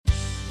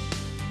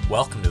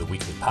Welcome to the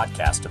weekly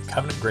podcast of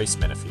Covenant Grace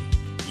Menifee.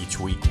 Each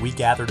week we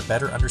gather to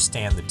better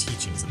understand the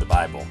teachings of the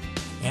Bible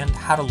and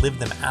how to live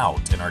them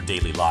out in our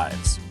daily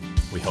lives.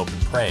 We hope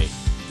and pray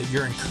that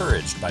you're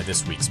encouraged by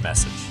this week's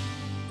message.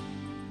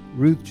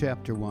 Ruth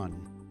chapter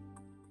 1.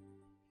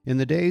 In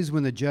the days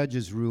when the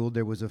judges ruled,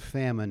 there was a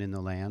famine in the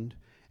land,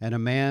 and a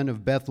man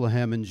of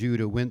Bethlehem in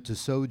Judah went to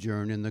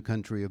sojourn in the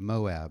country of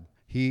Moab,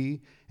 he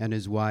and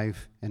his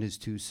wife and his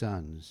 2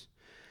 sons.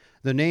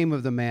 The name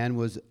of the man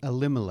was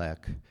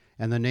Elimelech,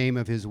 and the name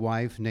of his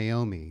wife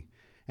Naomi,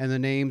 and the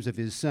names of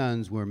his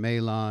sons were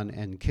Mahlon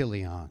and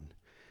Chilion.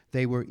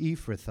 They were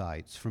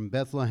Ephrathites from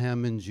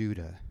Bethlehem in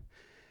Judah.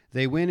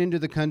 They went into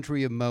the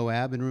country of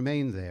Moab and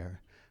remained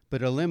there.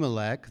 But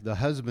Elimelech, the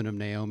husband of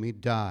Naomi,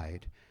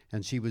 died,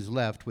 and she was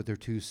left with her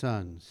 2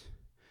 sons.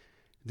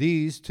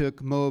 These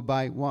took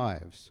Moabite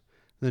wives.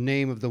 The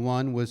name of the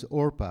one was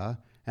Orpah,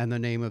 and the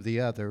name of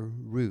the other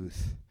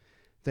Ruth.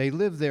 They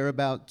lived there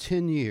about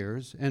 10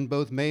 years, and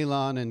both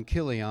Mahlon and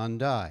Chilion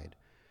died,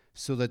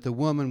 so that the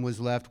woman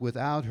was left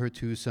without her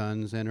 2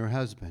 sons and her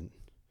husband.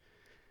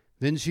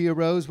 Then she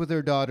arose with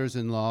her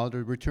daughters-in-law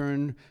to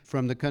return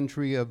from the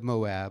country of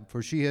Moab,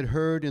 for she had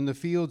heard in the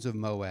fields of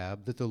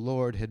Moab that the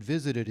Lord had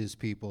visited his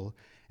people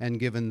and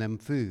given them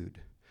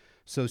food.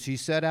 So she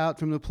set out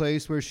from the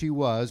place where she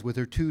was with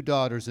her 2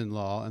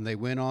 daughters-in-law, and they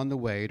went on the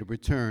way to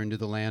return to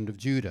the land of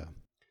Judah.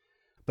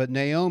 But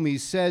Naomi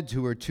said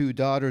to her 2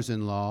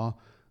 daughters-in-law,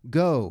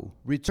 "Go,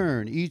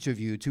 return, each of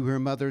you, to her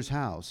mother's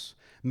house.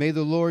 May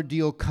the Lord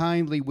deal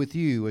kindly with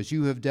you as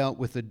you have dealt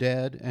with the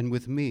dead and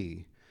with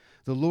me.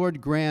 The Lord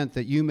grant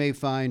that you may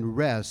find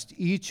rest,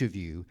 each of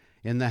you,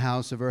 in the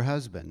house of her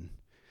husband."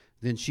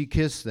 Then she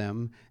kissed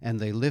them, and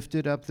they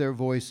lifted up their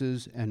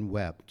voices and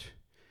wept.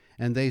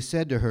 And they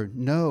said to her,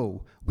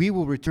 "No, we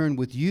will return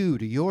with you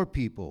to your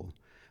people."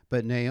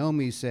 But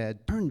Naomi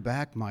said, "Turn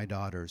back, my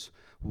daughters.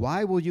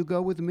 Why will you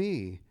go with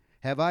me?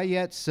 Have I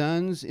yet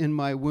sons in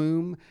my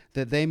womb,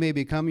 that they may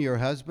become your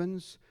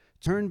husbands?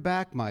 Turn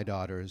back, my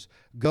daughters.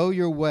 Go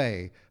your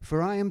way,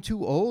 for I am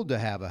too old to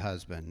have a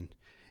husband.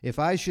 If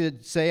I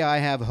should say I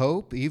have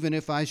hope, even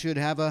if I should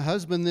have a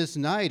husband this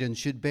night and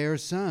should bear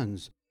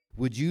sons,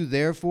 would you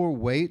therefore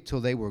wait till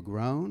they were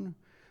grown?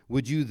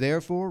 Would you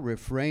therefore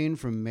refrain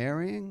from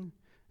marrying?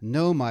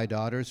 No, my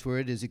daughters, for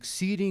it is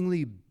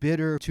exceedingly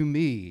bitter to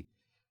me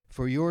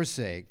for your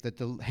sake that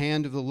the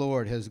hand of the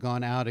Lord has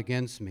gone out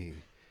against me."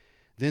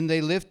 Then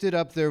they lifted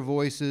up their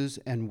voices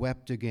and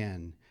wept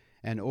again.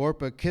 And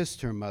Orpah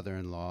kissed her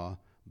mother-in-law,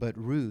 but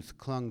Ruth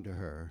clung to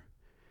her.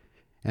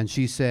 And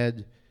she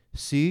said,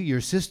 "See, your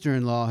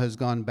sister-in-law has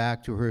gone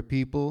back to her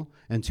people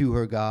and to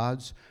her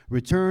gods.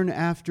 Return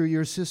after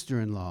your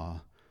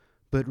sister-in-law."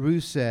 But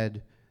Ruth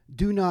said,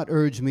 "Do not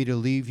urge me to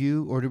leave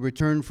you or to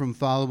return from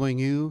following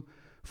you.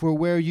 For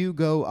where you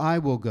go, I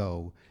will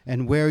go,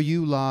 and where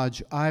you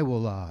lodge, I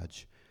will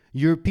lodge.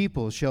 Your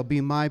people shall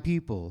be my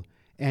people,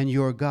 and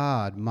your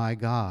God my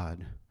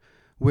God.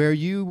 Where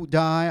you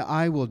die,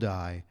 I will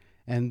die,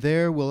 and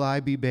there will I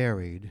be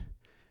buried.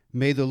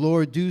 May the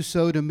Lord do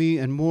so to me,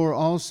 and more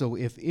also,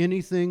 if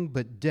anything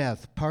but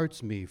death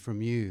parts me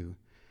from you."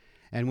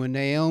 And when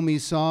Naomi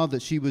saw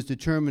that she was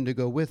determined to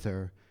go with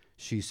her,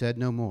 she said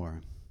no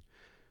more.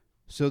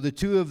 So the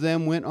 2 of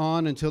them went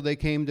on until they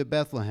came to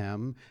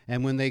Bethlehem.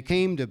 And when they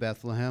came to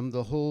Bethlehem,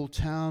 the whole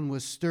town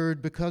was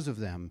stirred because of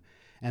them.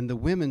 And the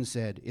women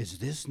said, "Is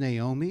this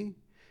Naomi?"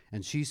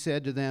 And she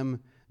said to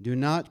them, "Do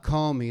not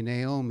call me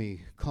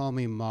Naomi, call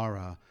me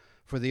Mara,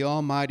 for the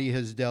Almighty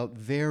has dealt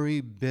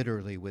very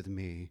bitterly with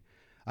me.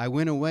 I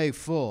went away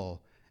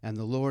full, and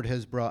the Lord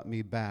has brought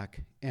me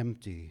back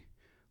empty.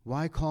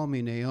 Why call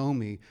me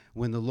Naomi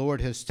when the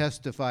Lord has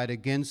testified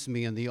against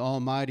me and the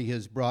Almighty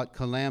has brought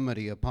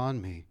calamity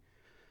upon me?"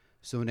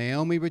 So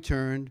Naomi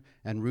returned,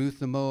 and Ruth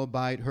the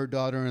Moabite, her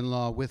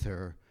daughter-in-law, with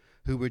her,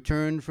 who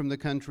returned from the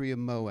country of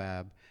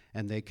Moab,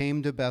 and they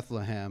came to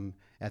Bethlehem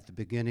at the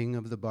beginning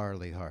of the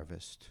barley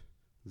harvest.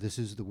 This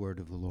is the word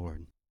of the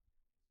Lord.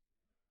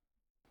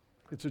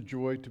 It's a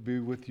joy to be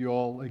with you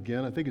all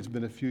again. I think it's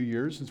been a few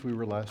years since we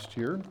were last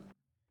here,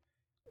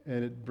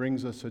 and it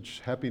brings us such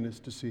happiness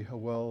to see how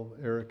well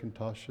Eric and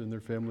Tasha and their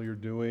family are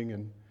doing.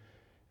 And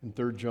in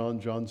 3 John,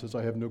 John says,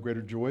 "I have no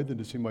greater joy than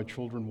to see my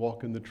children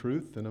walk in the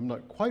truth." And I'm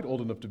not quite old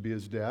enough to be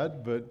his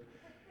dad, but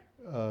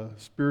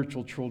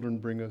spiritual children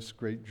bring us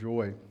great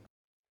joy.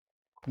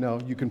 Now,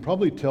 you can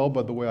probably tell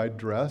by the way I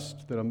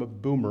dressed that I'm a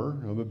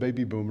boomer. I'm a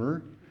baby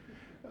boomer.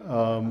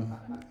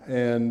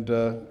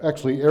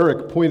 Actually,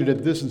 Eric pointed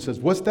at this and says,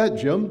 "What's that,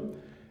 Jim?"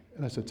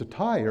 And I said, "It's a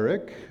tie,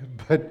 Eric."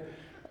 But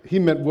he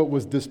meant what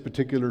was this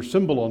particular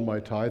symbol on my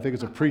tie. I think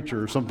it's a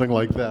preacher or something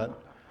like that.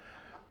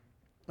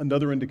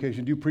 Another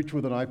indication, do you preach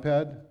with an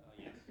iPad?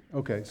 Yes.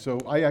 Okay, so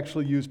I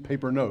actually use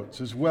paper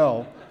notes as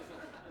well.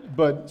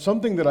 But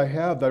something that I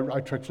have that I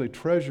actually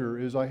treasure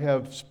is I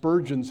have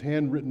Spurgeon's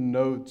handwritten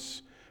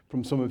notes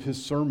from some of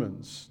his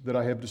sermons that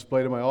I have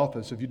displayed in my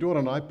office. If you do it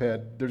on an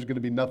iPad, there's going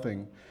to be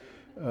nothing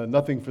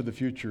for the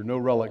future, no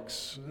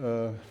relics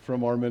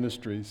from our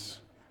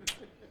ministries.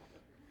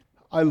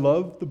 I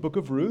love the book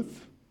of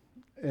Ruth,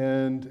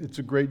 and it's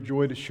a great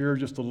joy to share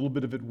just a little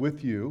bit of it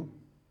with you.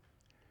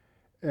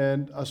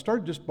 And I'll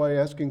start just by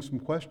asking some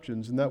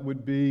questions, and that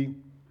would be,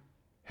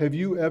 have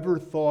you ever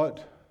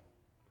thought,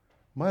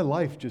 my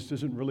life just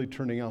isn't really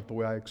turning out the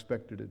way I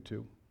expected it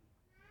to?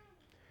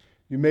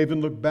 You may even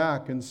look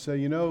back and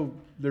say,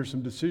 there's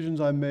some decisions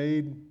I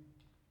made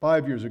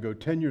 5 years ago,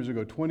 10 years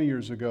ago, 20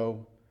 years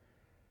ago.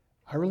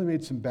 I really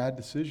made some bad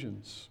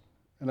decisions.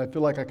 And I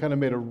feel like I kind of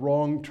made a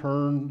wrong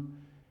turn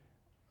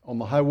on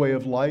the highway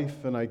of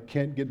life, and I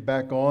can't get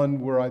back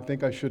on where I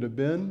think I should have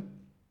been.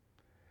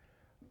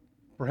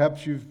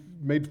 Perhaps you've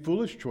made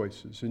foolish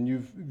choices and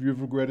you've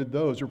regretted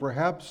those, or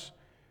perhaps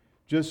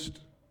just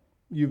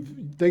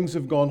things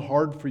have gone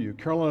hard for you.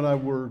 Carolyn and I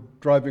were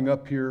driving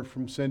up here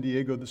from San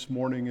Diego this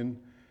morning, and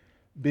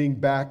being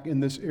back in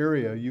this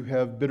area, you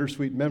have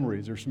bittersweet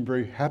memories. There's some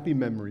very happy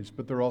memories,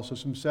 but there are also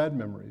some sad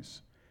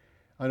memories.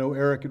 I know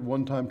Eric at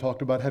one time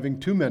talked about having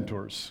 2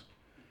 mentors,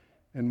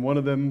 and one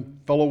of them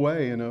fell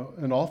away in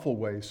an awful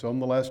way, so I'm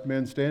the last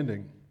man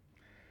standing.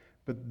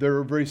 But there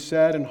are very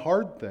sad and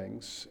hard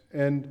things,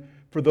 and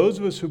for those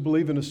of us who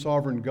believe in a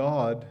sovereign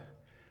God,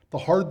 the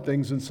hard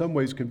things in some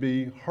ways can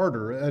be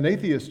harder. An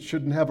atheist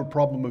shouldn't have a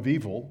problem of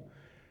evil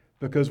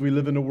because we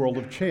live in a world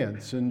of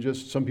chance, and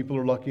just some people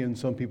are lucky and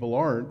some people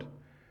aren't.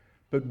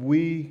 But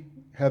we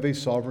have a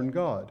sovereign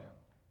God.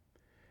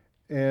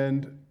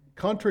 And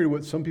contrary to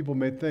what some people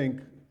may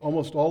think,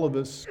 almost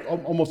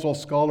all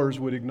scholars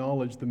would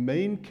acknowledge the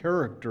main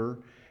character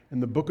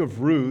in the book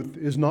of Ruth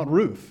is not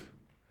Ruth,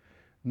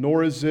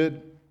 nor is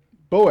it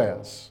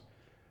Boaz.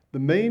 The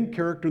main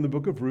character in the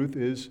book of Ruth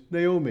is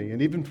Naomi. And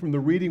even from the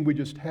reading we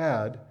just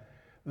had,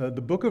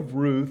 the book of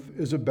Ruth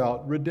is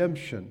about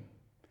redemption.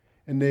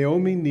 And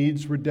Naomi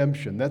needs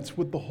redemption. That's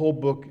what the whole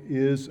book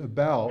is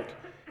about.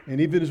 And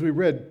even as we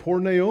read, poor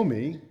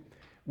Naomi,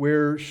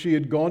 where she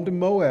had gone to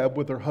Moab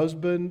with her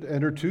husband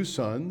and her 2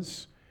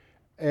 sons,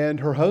 and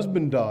her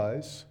husband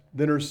dies,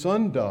 then her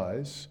son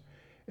dies.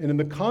 And in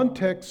the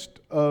context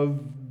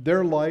of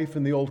their life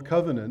in the Old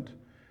Covenant,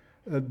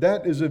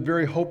 that is a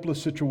very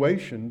hopeless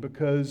situation,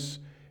 because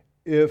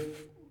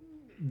if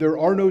there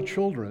are no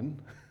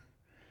children,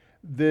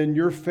 then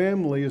your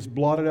family is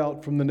blotted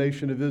out from the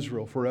nation of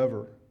Israel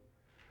forever.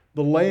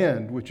 The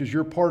land, which is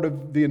your part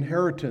of the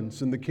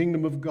inheritance in the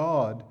kingdom of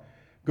God,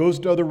 goes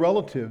to other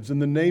relatives, and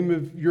the name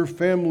of your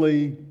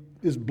family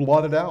is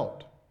blotted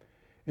out.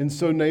 And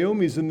so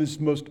Naomi's in this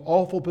most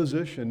awful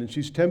position, and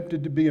she's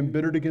tempted to be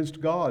embittered against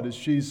God as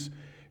she's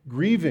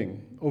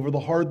grieving over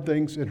the hard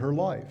things in her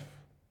life.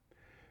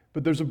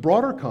 But there's a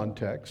broader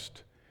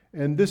context,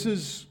 and this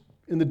is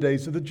in the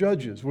days of the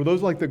judges. Were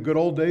those like the good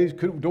old days?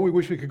 Don't we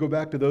wish we could go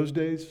back to those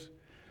days?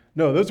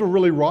 No, those were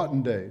really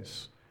rotten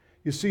days.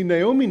 You see,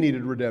 Naomi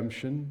needed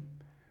redemption,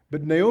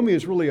 but Naomi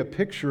is really a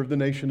picture of the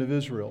nation of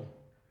Israel.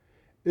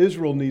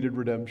 Israel needed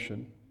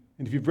redemption.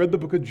 And if you've read the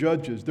book of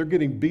Judges, they're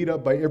getting beat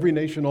up by every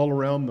nation all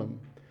around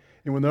them.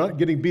 And when they're not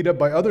getting beat up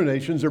by other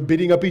nations, they're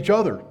beating up each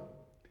other.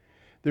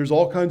 There's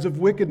all kinds of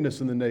wickedness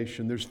in the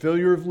nation. There's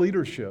failure of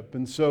leadership.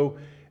 And so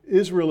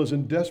Israel is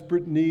in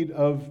desperate need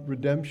of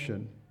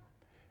redemption.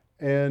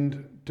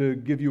 And to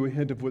give you a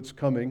hint of what's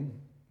coming,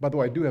 by the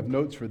way, I do have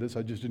notes for this,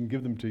 I just didn't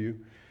give them to you.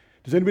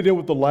 Does anybody know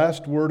what the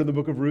last word in the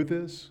book of Ruth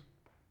is?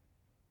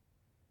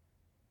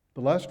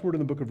 The last word in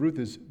the book of Ruth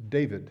is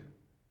David.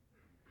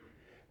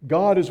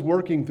 God is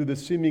working through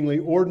this seemingly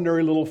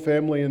ordinary little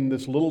family in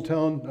this little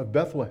town of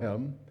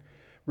Bethlehem,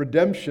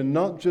 redemption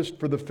not just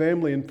for the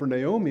family and for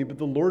Naomi, but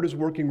the Lord is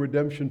working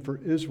redemption for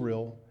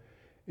Israel,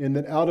 in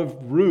that out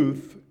of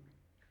Ruth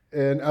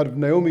and out of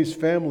Naomi's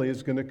family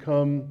is going to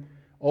come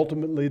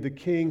ultimately the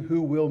king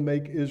who will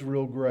make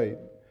Israel great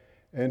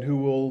and who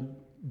will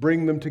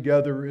bring them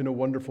together in a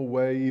wonderful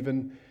way.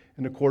 And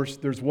of course,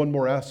 there's one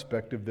more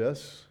aspect of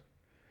this.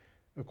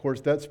 Of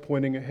course, that's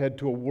pointing ahead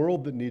to a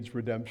world that needs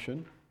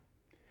redemption.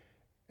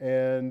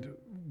 And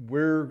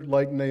we're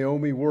like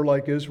Naomi, we're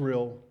like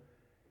Israel.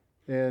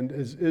 And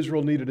as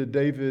Israel needed a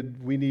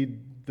David, we need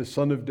the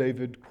son of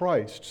David,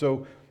 Christ.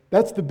 So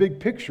that's the big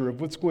picture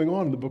of what's going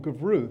on in the book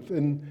of Ruth.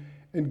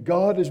 And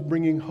God is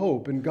bringing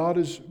hope, and God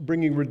is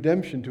bringing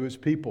redemption to his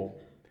people.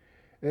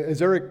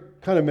 As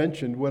Eric kind of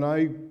mentioned, when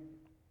I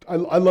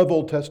love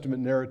Old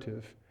Testament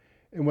narrative.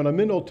 And when I'm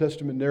in Old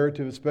Testament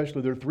narrative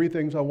especially, there are 3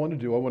 things I want to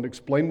do. I want to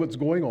explain what's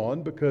going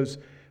on because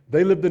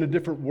they lived in a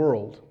different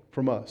world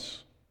from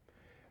us.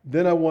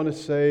 Then I want to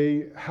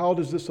say, how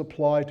does this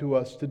apply to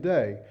us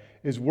today?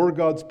 We're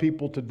God's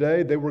people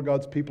today. They were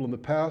God's people in the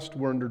past.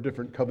 We're under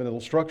different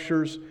covenantal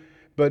structures.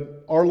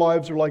 But our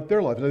lives are like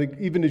their lives. And I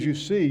think even as you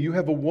see, you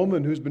have a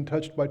woman who's been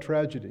touched by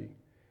tragedy.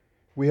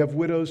 We have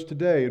widows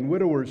today and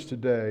widowers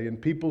today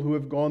and people who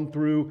have gone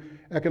through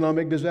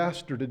economic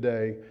disaster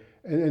today.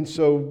 And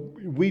so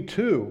we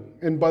too,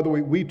 and by the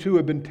way, we too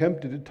have been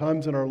tempted at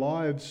times in our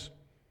lives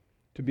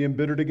to be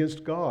embittered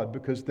against God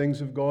because things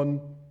have gone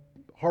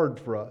hard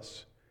for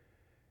us.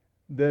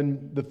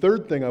 Then the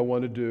third thing I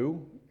want to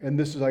do, and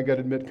this is, I got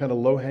to admit, kind of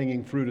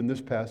low-hanging fruit in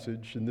this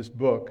passage, in this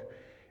book,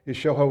 is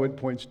show how it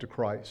points to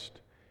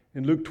Christ.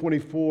 In Luke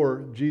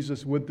 24,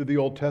 Jesus went through the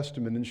Old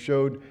Testament and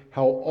showed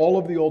how all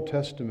of the Old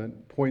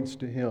Testament points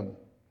to him.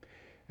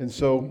 And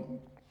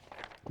so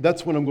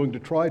that's what I'm going to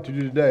try to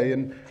do today.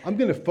 And I'm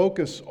going to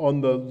focus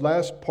on the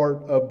last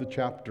part of the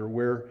chapter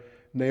where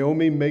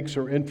Naomi makes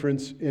her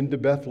entrance into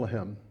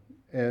Bethlehem.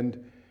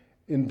 And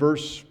in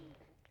verse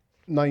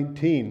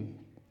 19,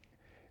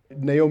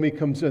 Naomi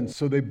comes in.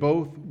 So they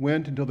both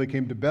went until they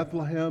came to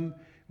Bethlehem.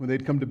 When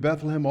they'd come to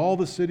Bethlehem, all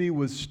the city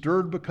was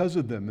stirred because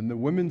of them. And the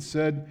women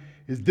said,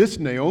 "Is this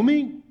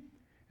Naomi?"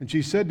 And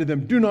she said to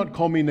them, "Do not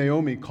call me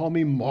Naomi, call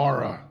me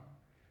Mara,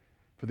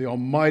 for the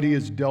Almighty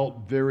has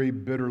dealt very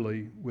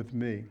bitterly with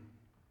me."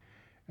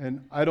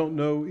 And I don't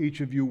know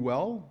each of you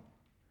well,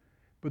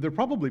 but there are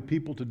probably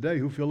people today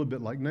who feel a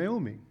bit like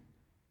Naomi.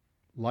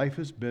 Life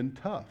has been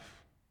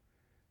tough.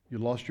 You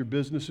lost your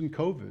business in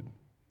COVID.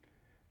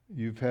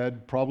 You've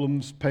had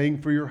problems paying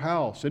for your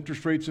house.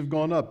 Interest rates have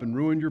gone up and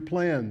ruined your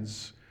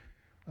plans.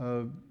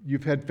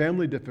 You've had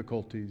family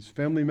difficulties.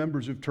 Family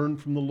members have turned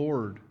from the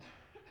Lord.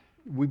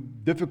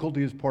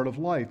 Difficulty is part of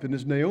life. And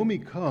as Naomi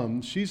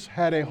comes, she's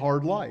had a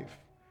hard life.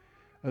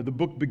 The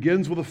book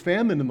begins with a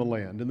famine in the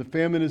land, and the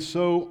famine is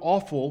so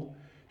awful,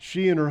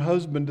 she and her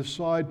husband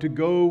decide to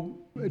go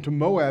to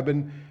Moab,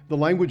 and the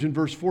language in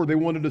verse 4, they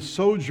wanted to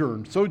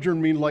sojourn. Sojourn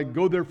means like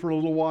go there for a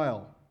little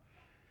while.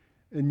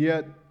 And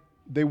yet,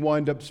 they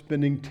wind up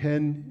spending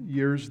 10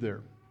 years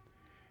there.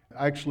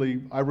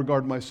 Actually, I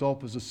regard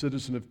myself as a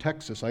citizen of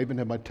Texas. I even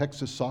have my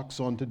Texas socks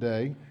on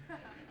today.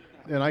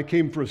 And I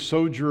came for a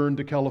sojourn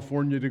to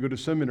California to go to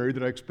seminary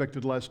that I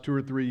expected to last 2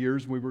 or 3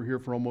 years. We were here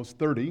for almost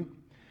 30.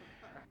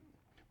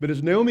 But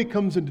as Naomi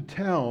comes into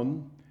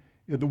town,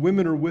 the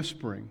women are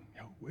whispering,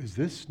 "Is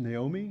this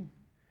Naomi?"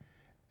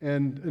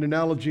 And an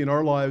analogy in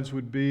our lives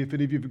would be, if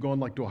any of you have gone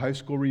like to a high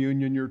school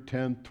reunion, your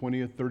 10th,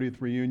 20th,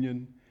 30th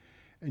reunion,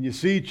 and you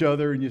see each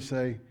other and you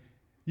say,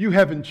 "You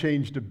haven't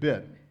changed a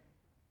bit."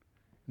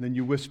 And then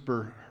you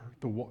whisper,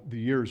 the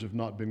years have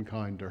not been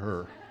kind to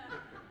her.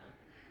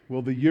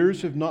 Well, the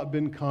years have not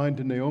been kind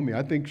to Naomi.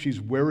 I think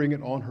she's wearing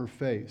it on her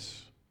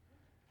face.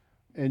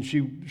 And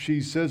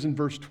she says in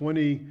verse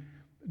 20,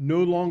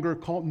 no longer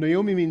call,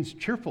 Naomi means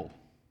cheerful.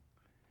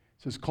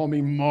 It says, "Call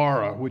me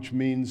Mara," which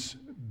means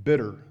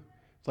bitter.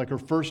 It's like her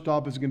first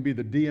stop is going to be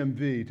the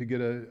DMV to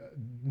get a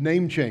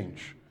name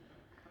change.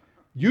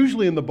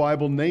 Usually in the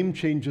Bible, name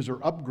changes are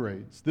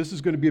upgrades. This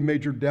is going to be a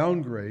major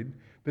downgrade.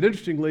 But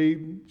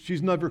interestingly,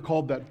 she's never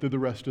called that through the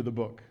rest of the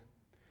book.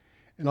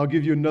 And I'll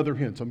give you another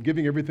hint. So I'm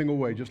giving everything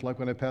away, just like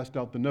when I passed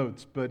out the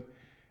notes. But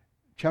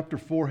chapter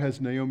 4 has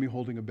Naomi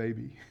holding a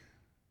baby.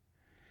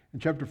 And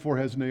chapter 4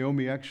 has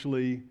Naomi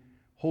actually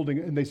holding,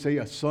 and they say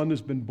a son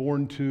has been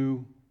born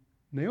to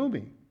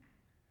Naomi.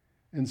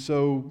 And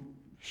so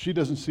she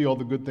doesn't see all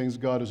the good things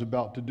God is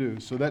about to do.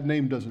 So that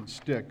name doesn't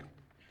stick.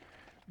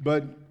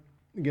 But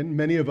again,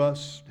 many of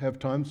us have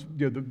times,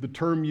 the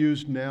term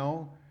used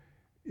now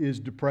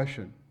is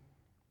depression.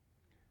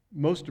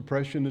 Most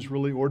depression is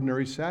really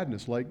ordinary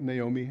sadness, like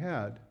Naomi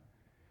had.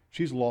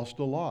 She's lost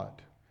a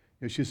lot.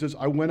 She says,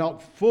 "I went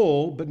out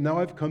full, but now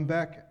I've come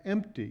back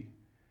empty."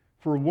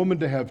 For a woman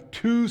to have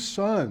 2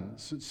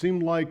 sons, it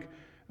seemed like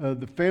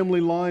the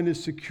family line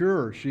is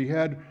secure. She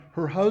had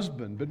her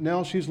husband, but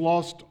now she's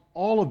lost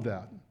all of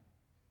that.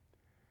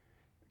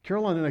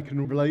 Caroline and I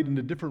can relate in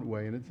a different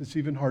way, and it's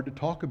even hard to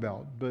talk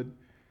about, but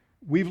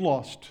we've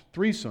lost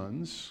 3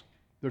 sons.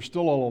 They're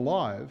still all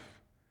alive,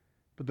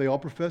 but they all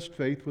professed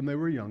faith when they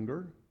were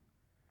younger,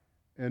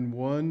 and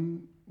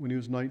one when he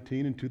was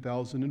 19 in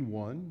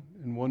 2001,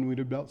 and one when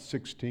he was about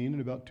 16 in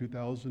about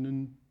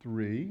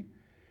 2003,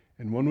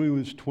 and one when he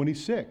was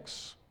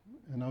 26,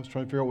 and I was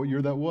trying to figure out what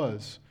year that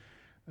was,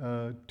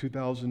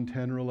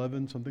 2010 or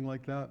 11, something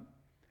like that.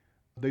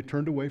 They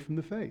turned away from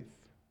the faith,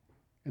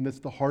 and that's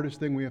the hardest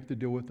thing we have to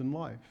deal with in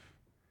life.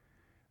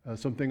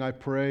 Something I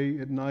pray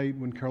at night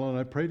when Caroline and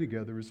I pray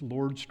together is,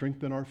 "Lord,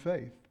 strengthen our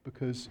faith,"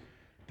 because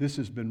this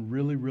has been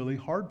really, really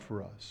hard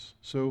for us.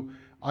 So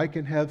I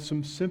can have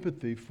some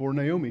sympathy for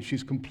Naomi.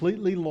 She's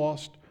completely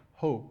lost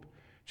hope.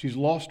 She's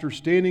lost her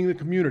standing in the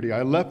community.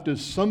 I left as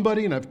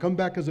somebody and I've come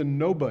back as a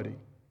nobody.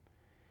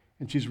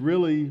 And she's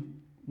really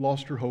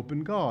lost her hope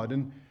in God.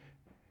 And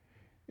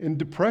in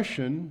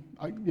depression,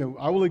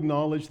 I will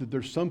acknowledge that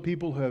there's some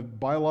people who have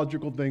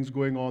biological things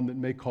going on that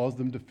may cause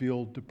them to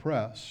feel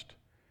depressed.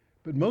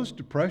 But most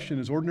depression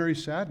is ordinary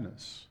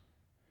sadness.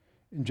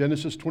 In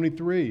Genesis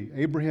 23,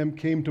 Abraham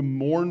came to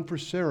mourn for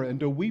Sarah and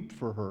to weep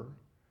for her.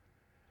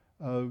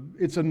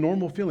 It's a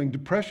normal feeling.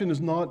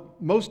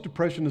 Most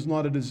depression is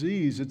not a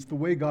disease. It's the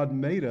way God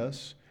made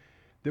us,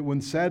 that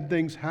when sad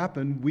things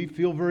happen, we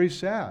feel very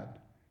sad.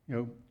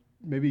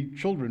 Maybe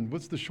children,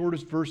 what's the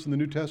shortest verse in the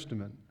New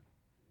Testament?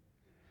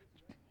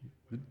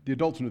 The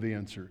adults know the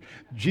answer.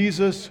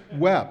 Jesus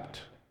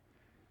wept.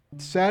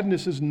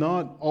 Sadness is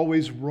not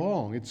always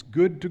wrong. It's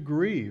good to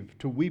grieve,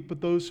 to weep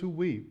with those who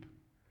weep.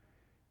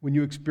 When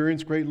you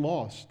experience great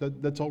loss,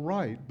 that's all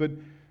right. But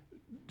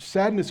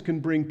sadness can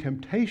bring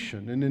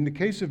temptation. And in the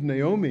case of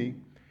Naomi,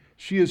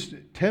 she is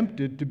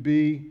tempted to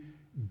be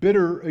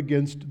bitter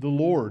against the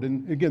Lord.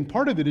 And again,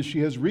 part of it is she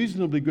has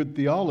reasonably good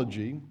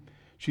theology.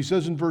 She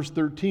says in verse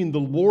 13, the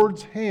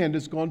Lord's hand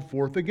has gone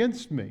forth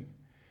against me.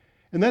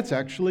 And that's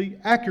actually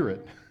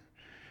accurate,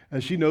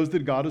 as she knows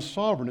that God is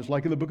sovereign. It's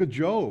like in the book of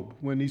Job,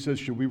 when he says,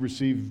 should we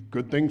receive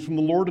good things from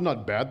the Lord and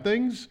not bad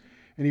things?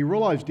 And he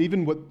realized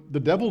even what the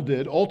devil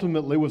did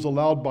ultimately was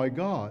allowed by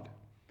God.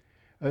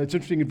 It's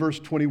interesting in verse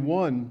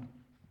 21,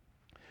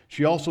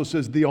 she also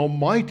says, the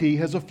Almighty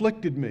has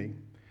afflicted me.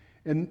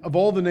 And of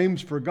all the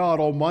names for God,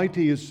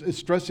 Almighty is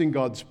stressing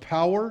God's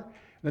power.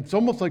 And it's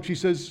almost like she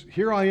says,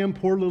 here I am,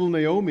 poor little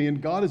Naomi,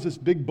 and God is this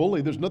big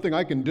bully. There's nothing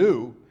I can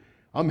do.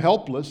 I'm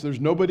helpless. There's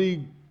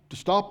nobody to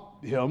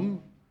stop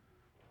him.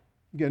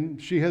 Again,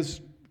 she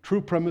has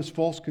true premise,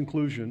 false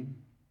conclusion.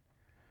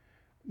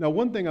 Now,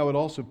 one thing I would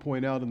also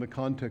point out in the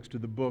context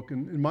of the book,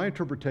 and in my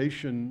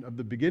interpretation of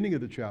the beginning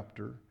of the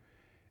chapter,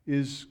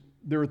 is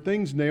there are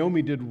things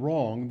Naomi did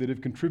wrong that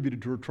have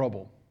contributed to her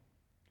trouble.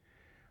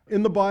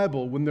 In the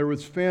Bible, when there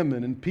was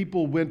famine and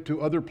people went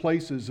to other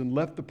places and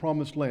left the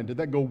promised land, did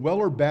that go well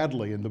or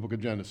badly in the book of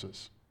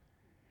Genesis?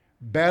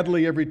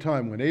 Badly every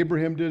time. When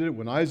Abraham did it,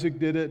 when Isaac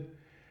did it.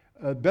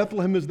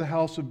 Bethlehem is the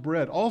house of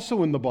bread.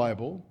 Also in the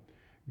Bible,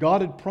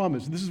 God had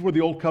promised, this is where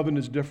the Old Covenant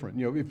is different.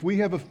 If we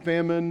have a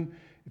famine,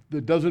 if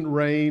it doesn't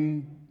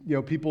rain,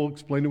 people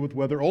explain it with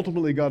weather.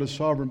 Ultimately, God is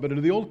sovereign. But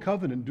in the Old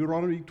Covenant,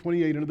 Deuteronomy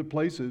 28 and other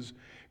places,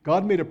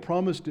 God made a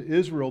promise to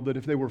Israel that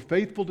if they were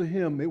faithful to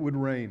Him, it would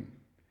rain.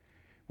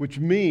 Which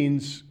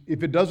means,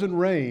 if it doesn't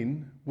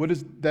rain, what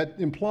does that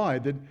imply?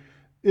 That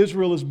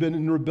Israel has been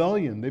in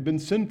rebellion. They've been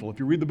sinful. If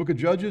you read the book of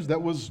Judges,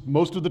 that was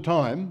most of the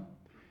time.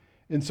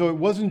 And so it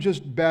wasn't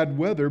just bad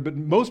weather, but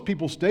most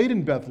people stayed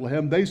in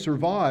Bethlehem. They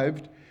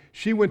survived.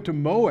 She went to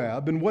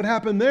Moab, and what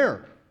happened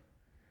there?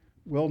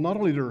 Well, not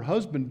only did her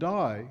husband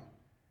die,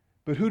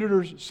 but who did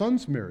her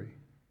sons marry?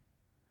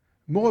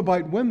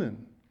 Moabite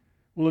women.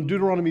 Well, in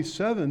Deuteronomy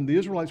 7, the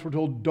Israelites were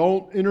told,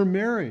 don't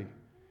intermarry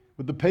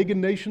with the pagan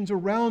nations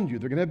around you.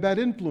 They're going to have bad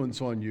influence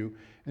on you.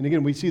 And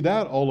again, we see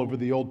that all over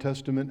the Old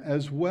Testament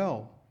as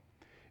well.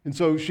 And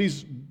so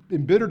she's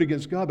embittered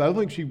against God, but I don't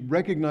think she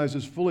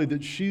recognizes fully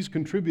that she's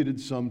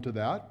contributed some to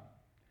that.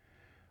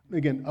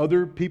 Again,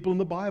 other people in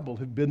the Bible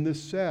have been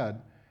this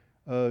sad.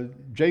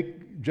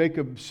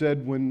 Jacob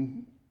said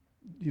when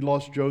he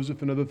lost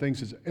Joseph and other things,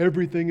 says,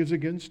 everything is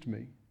against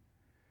me.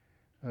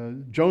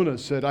 Jonah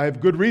said, I have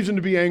good reason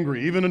to be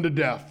angry, even unto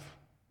death.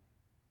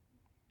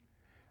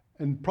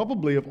 And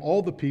probably of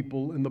all the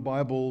people in the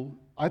Bible,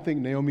 I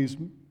think Naomi's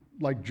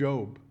like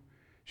Job.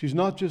 She's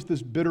not just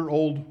this bitter,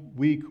 old,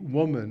 weak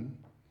woman.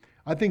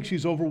 I think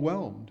she's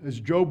overwhelmed. As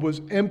Job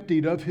was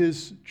emptied of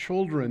his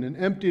children and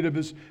emptied of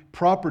his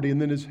property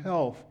and then his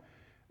health,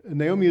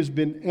 Naomi has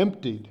been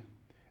emptied.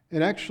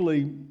 And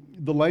actually,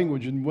 the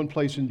language in one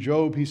place in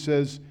Job, he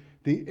says,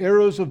 the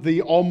arrows of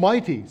the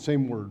Almighty,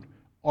 same word,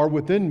 are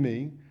within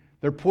me.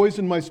 Their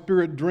poison my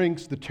spirit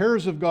drinks. The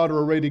terrors of God are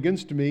arrayed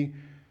against me.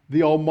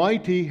 The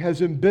Almighty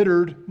has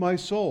embittered my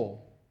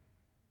soul.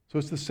 So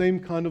it's the same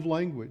kind of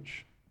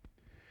language.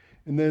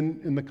 And then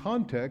in the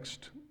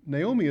context,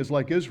 Naomi is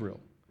like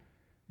Israel.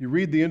 You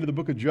read the end of the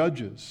book of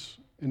Judges,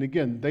 and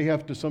again, they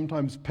have to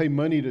sometimes pay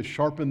money to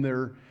sharpen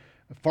their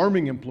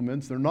farming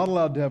implements. They're not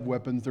allowed to have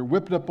weapons. They're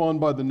whipped up on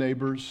by the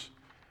neighbors.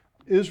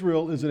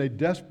 Israel is in a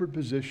desperate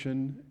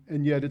position,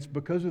 and yet it's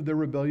because of their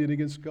rebellion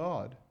against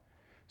God.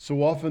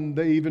 So often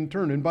they even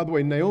turn. And by the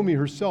way, Naomi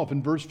herself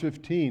in verse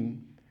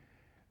 15,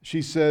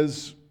 she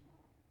says,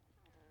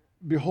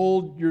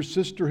 behold, your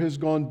sister has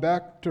gone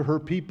back to her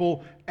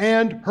people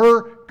and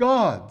her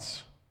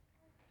gods.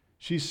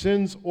 She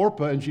sends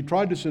Orpah, and she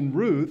tried to send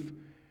Ruth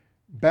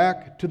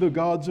back to the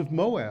gods of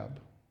Moab.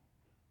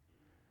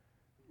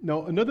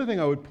 Now, another thing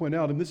I would point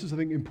out, and this is, I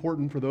think,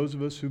 important for those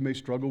of us who may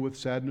struggle with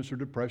sadness or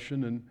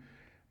depression, and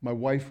my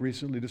wife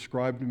recently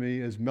described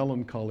me as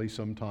melancholy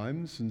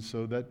sometimes, and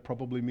so that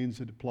probably means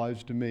it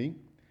applies to me,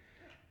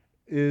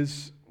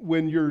 is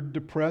when you're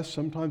depressed,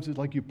 sometimes it's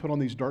like you put on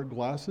these dark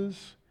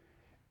glasses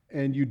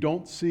and you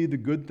don't see the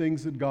good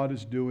things that God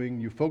is doing.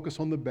 You focus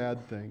on the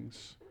bad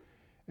things.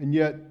 And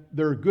yet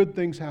there are good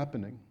things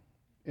happening.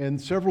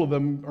 And several of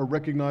them are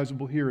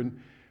recognizable here. And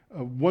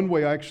one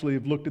way I actually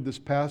have looked at this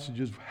passage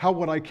is, how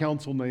would I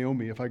counsel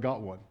Naomi if I got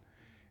one?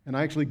 And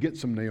I actually get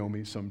some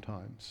Naomi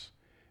sometimes.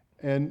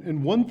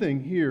 And one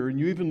thing here, and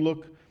you even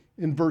look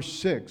in verse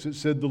 6, it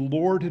said the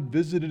Lord had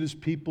visited his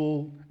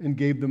people and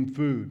gave them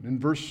food. In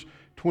verse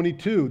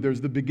 22, there's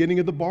the beginning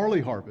of the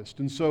barley harvest.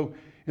 And so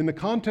in the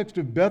context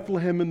of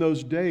Bethlehem in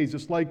those days,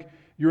 it's like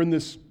you're in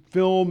this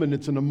film and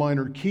it's in a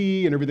minor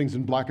key and everything's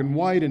in black and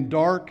white and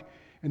dark.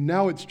 And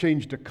now it's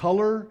changed to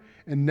color.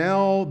 And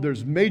now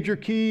there's major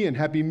key and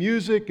happy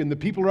music and the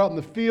people are out in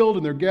the field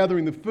and they're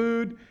gathering the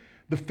food.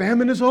 The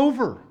famine is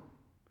over.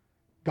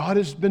 God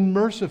has been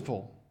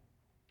merciful.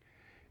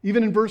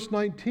 Even in verse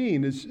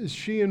 19, as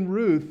she and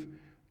Ruth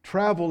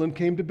travel and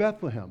came to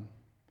Bethlehem,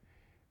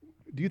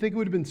 do you think it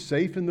would have been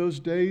safe in those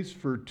days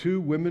for two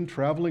women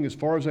traveling, as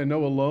far as I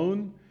know,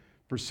 alone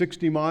for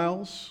 60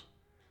 miles,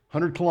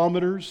 100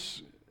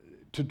 kilometers,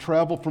 to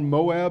travel from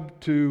Moab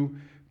to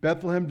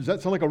Bethlehem, does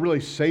that sound like a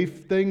really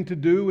safe thing to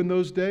do in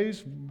those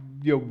days?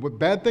 What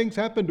bad things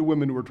happened to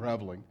women who were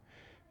traveling.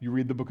 You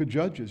read the book of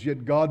Judges,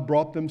 yet God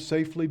brought them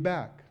safely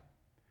back.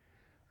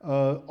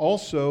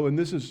 Also, and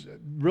this is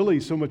really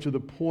so much of the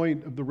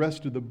point of the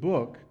rest of the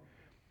book,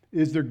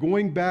 is they're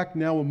going back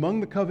now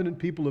among the covenant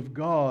people of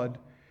God,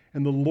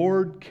 and the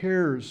Lord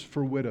cares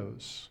for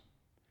widows.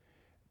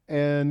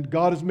 And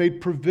God has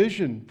made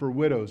provision for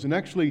widows. And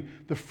actually,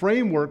 the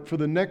framework for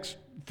the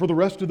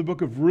rest of the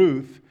book of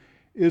Ruth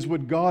is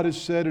what God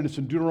has said, and it's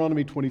in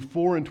Deuteronomy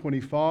 24 and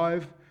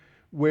 25,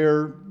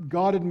 where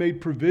God had made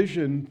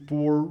provision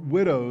for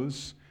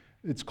widows.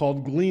 It's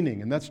called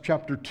gleaning, and that's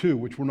chapter 2,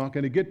 which we're not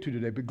going to get to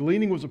today. But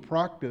gleaning was a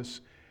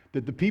practice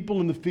that the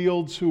people in the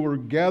fields who were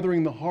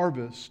gathering the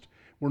harvest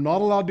were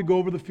not allowed to go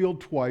over the field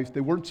twice.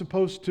 They weren't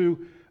supposed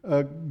to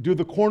do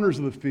the corners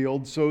of the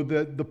field so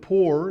that the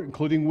poor,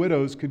 including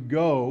widows, could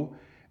go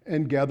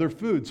and gather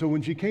food. So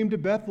when she came to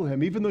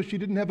Bethlehem, even though she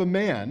didn't have a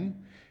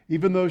man,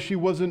 even though she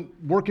wasn't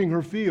working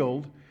her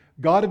field,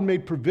 God had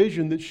made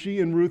provision that she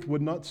and Ruth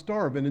would not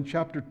starve. And in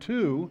chapter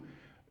 2,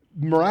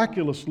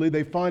 miraculously,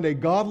 they find a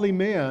godly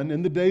man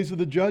in the days of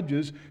the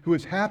judges who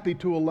is happy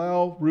to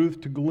allow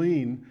Ruth to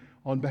glean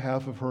on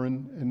behalf of her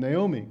and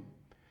Naomi.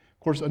 Of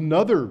course,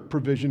 another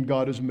provision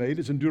God has made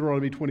is in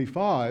Deuteronomy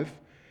 25,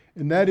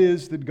 and that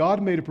is that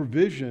God made a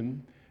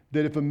provision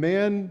that if a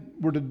man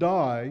were to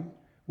die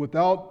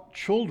without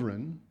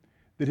children,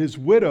 that his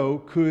widow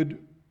could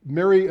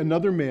marry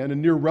another man, a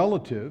near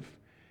relative,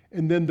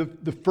 and then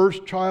the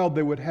first child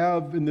they would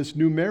have in this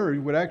new marriage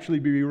would actually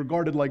be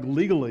regarded like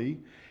legally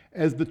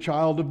as the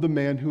child of the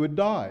man who had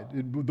died.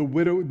 The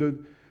widow,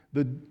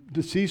 the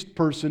deceased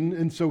person,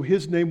 and so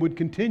his name would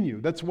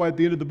continue. That's why at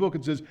the end of the book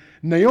it says,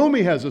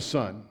 Naomi has a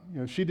son.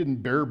 She didn't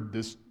bear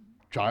this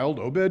child,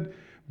 Obed,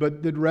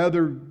 but that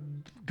rather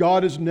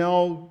God has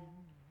now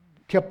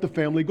kept the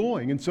family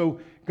going. And so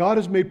God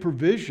has made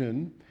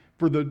provision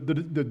for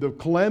the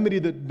calamity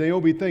that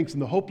Naomi thinks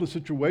and the hopeless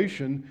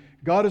situation.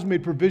 God has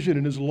made provision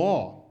in his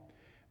law.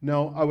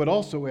 Now, I would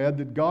also add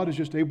that God is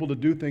just able to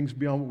do things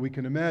beyond what we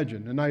can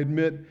imagine. And I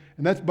admit,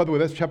 and that's, by the way,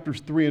 that's chapters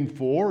 3 and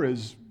 4,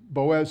 is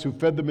Boaz, who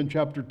fed them in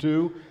chapter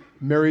 2,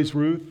 marries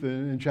Ruth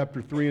in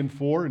chapter 3 and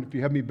 4. And if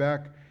you have me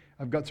back,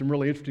 I've got some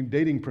really interesting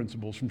dating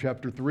principles from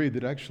chapter 3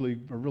 that actually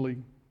are really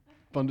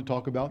fun to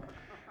talk about.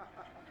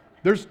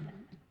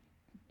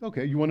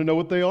 Okay, you want to know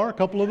what they are? A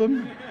couple of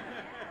them?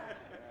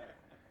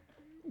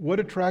 What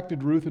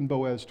attracted Ruth and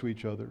Boaz to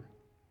each other?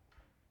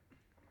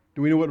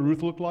 Do we know what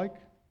Ruth looked like?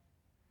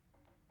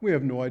 We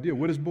have no idea.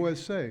 What does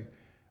Boaz say?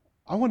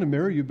 I want to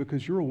marry you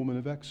because you're a woman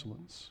of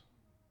excellence.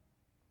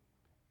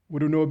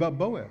 What do we know about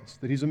Boaz?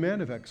 That he's a man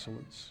of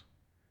excellence.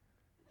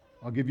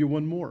 I'll give you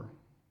one more,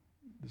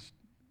 this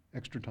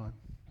extra time.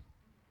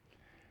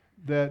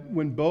 That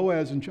when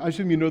Boaz, and I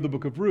assume you know the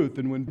book of Ruth,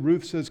 and when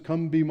Ruth says,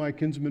 come be my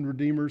kinsman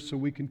redeemer so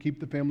we can keep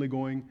the family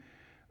going,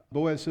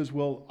 Boaz says,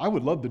 well, I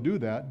would love to do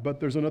that, but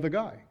there's another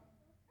guy.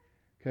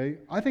 Okay?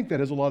 I think that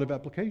has a lot of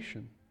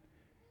application.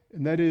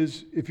 And that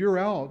is, if you're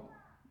out,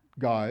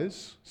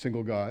 guys,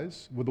 single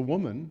guys, with a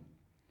woman,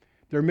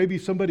 there may be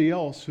somebody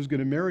else who's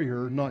going to marry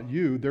her, not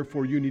you,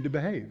 therefore you need to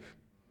behave.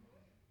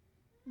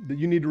 That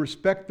you need to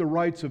respect the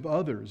rights of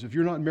others. If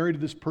you're not married to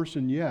this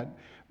person yet,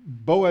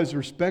 Boaz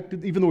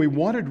respected, even though he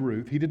wanted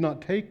Ruth, he did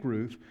not take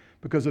Ruth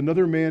because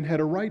another man had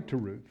a right to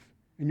Ruth.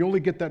 And you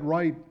only get that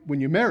right when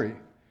you marry.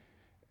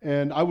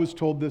 And I was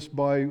told this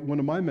by one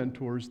of my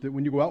mentors, that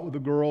when you go out with a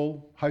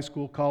girl, high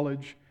school,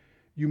 college,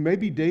 you may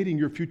be dating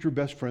your future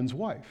best friend's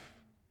wife.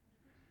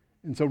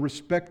 And so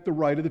respect the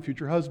right of the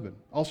future husband.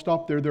 I'll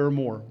stop there. There are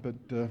more. But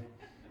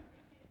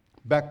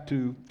back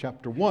to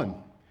chapter 1.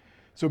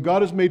 So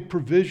God has made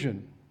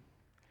provision.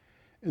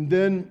 And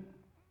then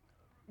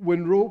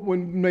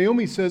when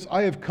Naomi says,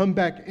 I have come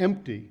back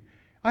empty,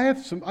 I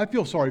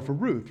feel sorry for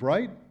Ruth,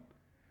 right?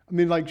 I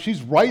mean, like,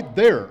 she's right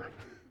there.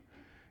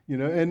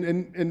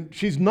 And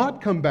she's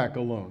not come back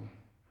alone.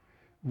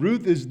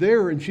 Ruth is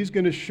there, and she's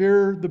going to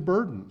share the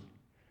burden.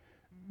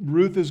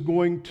 Ruth is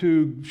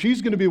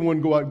she's going to be the one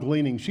to go out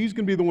gleaning. She's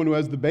going to be the one who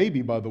has the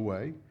baby, by the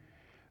way.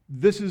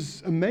 This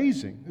is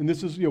amazing. And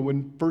this is,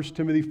 when 1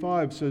 Timothy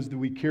 5 says that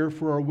we care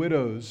for our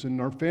widows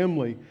and our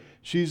family,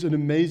 she's an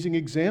amazing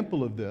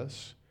example of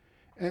this.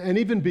 And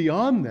even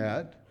beyond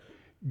that,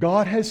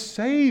 God has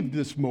saved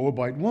this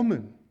Moabite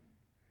woman.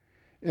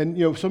 And,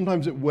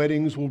 sometimes at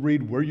weddings we'll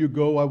read, where you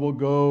go, I will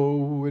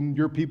go, and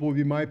your people will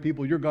be my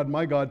people, your God,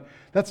 my God.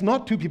 That's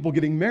not two people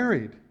getting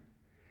married.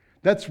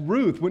 That's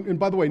Ruth. And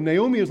by the way,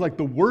 Naomi is like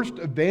the worst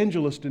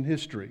evangelist in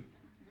history.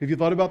 Have you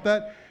thought about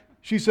that?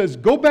 She says,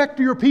 go back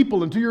to your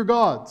people and to your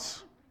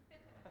gods.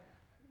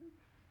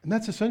 And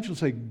that's essentially to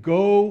say,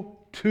 go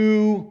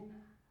to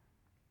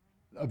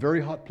a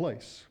very hot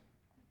place.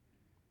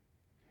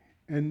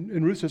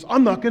 And Ruth says,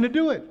 I'm not going to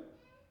do it.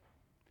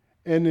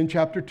 And in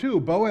chapter 2,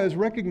 Boaz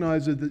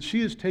recognizes that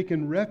she has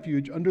taken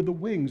refuge under the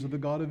wings of the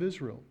God of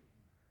Israel.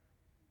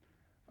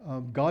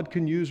 God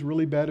can use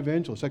really bad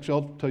evangelists.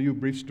 Actually, I'll tell you a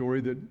brief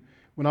story that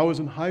when I was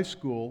in high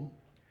school,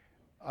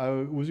 I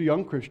was a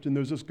young Christian. There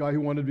was this guy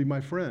who wanted to be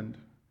my friend.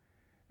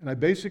 And I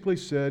basically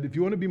said, if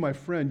you want to be my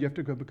friend, you have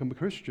to become a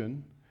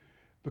Christian,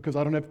 because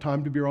I don't have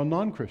time to be around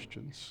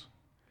non-Christians.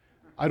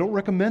 I don't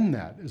recommend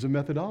that as a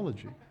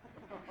methodology.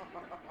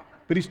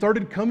 But he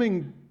started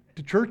coming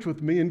to church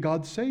with me, and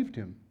God saved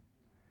him.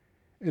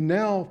 And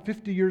now,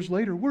 50 years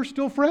later, we're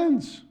still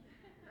friends.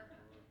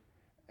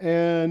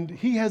 And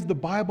he has the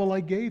Bible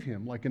I gave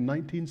him, like in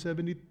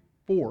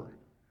 1974.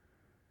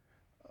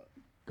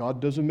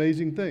 God does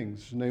amazing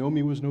things.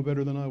 Naomi was no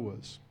better than I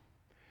was.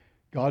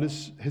 God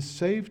has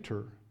saved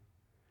her.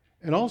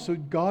 And also,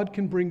 God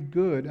can bring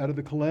good out of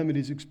the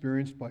calamities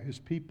experienced by his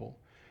people.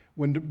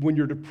 When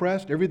you're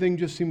depressed, everything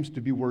just seems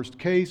to be worst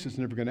case. It's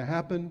never going to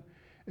happen.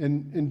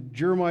 And in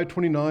Jeremiah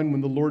 29,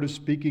 when the Lord is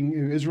speaking,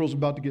 Israel's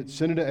about to get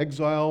sent into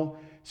exile,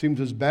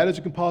 seems as bad as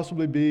it can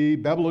possibly be.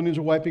 Babylonians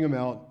are wiping them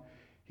out.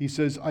 He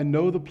says, I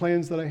know the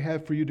plans that I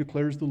have for you,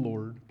 declares the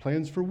Lord,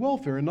 plans for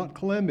welfare and not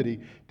calamity,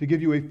 to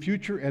give you a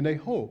future and a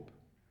hope.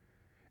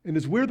 And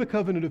as we're the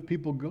covenant of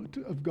people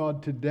of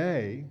God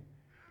today,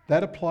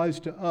 that applies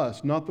to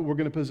us. Not that we're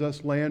going to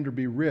possess land or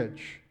be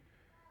rich,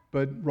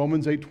 but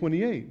Romans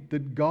 8:28,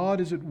 that God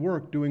is at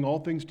work doing all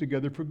things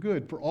together for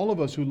good, for all of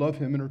us who love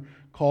him and are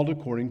called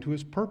according to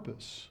his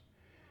purpose.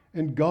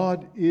 And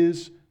God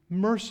is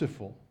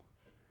merciful.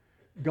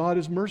 God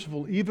is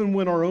merciful. Even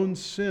when our own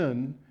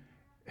sin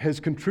has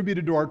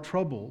contributed to our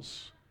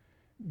troubles,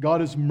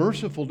 God is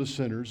merciful to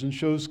sinners and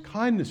shows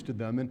kindness to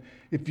them. And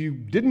if you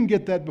didn't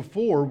get that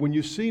before, when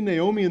you see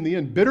Naomi in the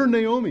end, bitter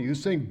Naomi,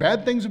 who's saying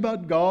bad things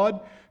about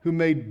God, who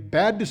made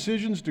bad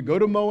decisions to go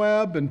to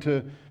Moab and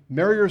to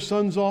marry her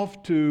sons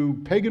off to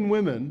pagan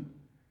women,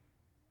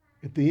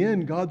 at the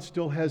end, God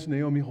still has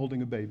Naomi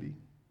holding a baby,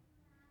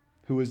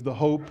 who is the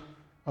hope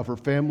of her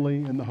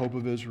family and the hope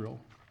of Israel.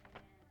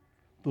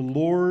 The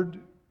Lord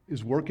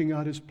is working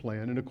out his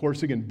plan. And of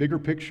course, again, bigger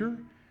picture,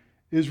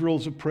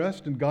 Israel's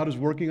oppressed, and God is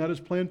working out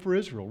his plan for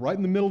Israel, right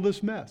in the middle of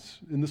this mess,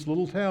 in this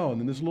little town,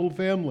 in this little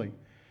family.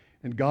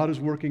 And God is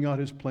working out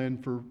his plan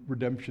for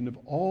redemption of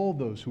all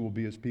those who will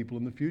be his people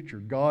in the future.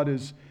 God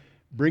is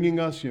bringing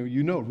us,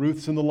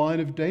 Ruth's in the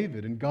line of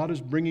David, and God is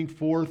bringing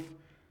forth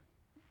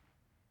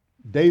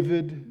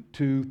David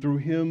through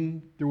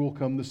him, there will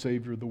come the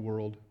Savior of the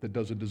world that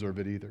doesn't deserve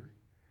it either.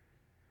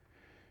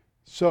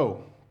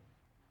 So,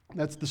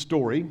 that's the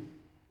story.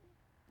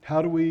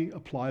 How do we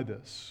apply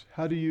this?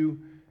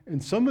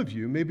 And some of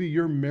you, maybe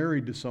you're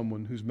married to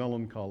someone who's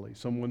melancholy,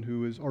 someone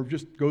who is, or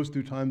just goes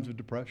through times of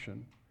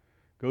depression,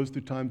 goes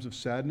through times of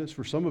sadness.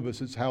 For some of us,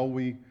 it's how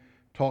we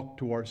talk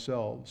to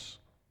ourselves.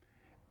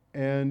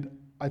 And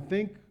I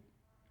think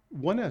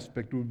one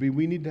aspect would be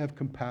we need to have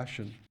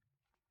compassion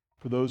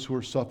for those who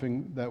are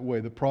suffering that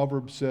way. The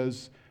proverb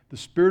says, the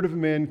spirit of a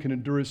man can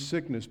endure his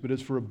sickness, but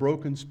as for a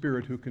broken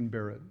spirit, who can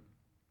bear it?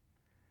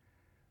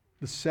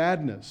 The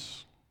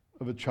sadness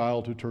of a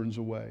child who turns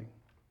away.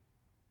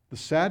 The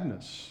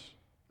sadness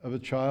of a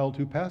child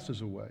who passes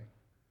away.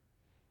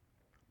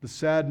 The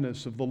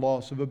sadness of the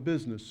loss of a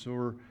business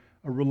or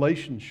a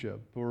relationship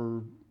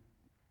or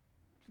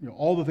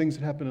all the things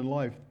that happen in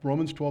life.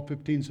 Romans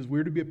 12:15 says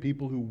we're to be a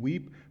people who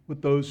weep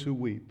with those who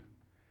weep.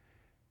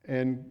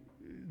 And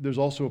there's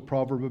also a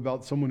proverb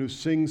about someone who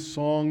sings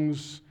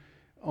songs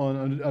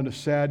on a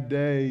sad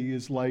day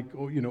is like,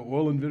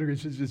 oil and vinegar.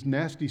 It's just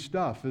nasty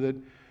stuff.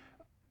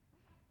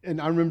 And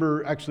I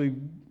remember actually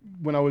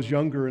when I was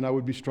younger and I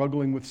would be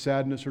struggling with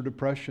sadness or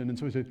depression, and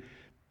somebody said,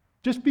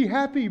 just be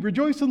happy,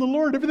 rejoice in the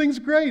Lord, everything's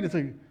great. It's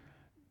like,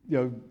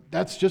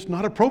 that's just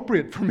not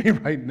appropriate for me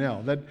right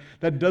now.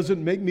 That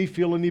doesn't make me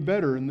feel any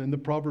better, and the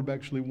proverb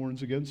actually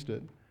warns against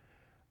it.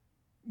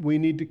 We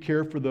need to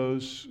care for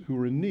those who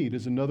are in need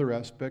is another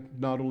aspect,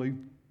 not only,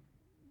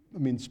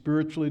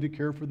 spiritually to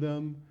care for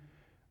them,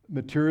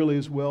 materially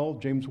as well.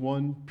 James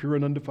 1, pure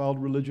and undefiled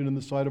religion in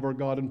the sight of our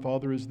God and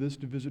Father is this,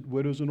 to visit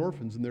widows and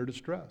orphans in their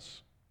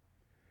distress.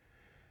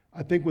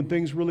 I think when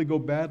things really go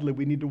badly,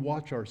 we need to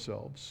watch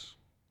ourselves.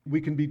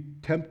 We can be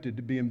tempted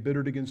to be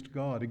embittered against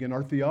God. Again,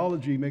 our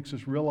theology makes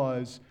us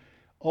realize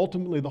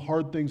ultimately the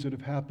hard things that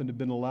have happened have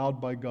been allowed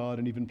by God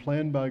and even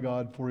planned by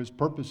God for his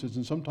purposes.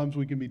 And sometimes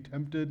we can be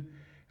tempted,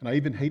 and I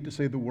even hate to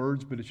say the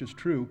words, but it's just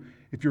true.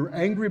 If you're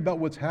angry about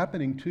what's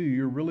happening to you,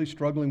 you're really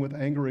struggling with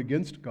anger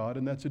against God,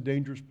 and that's a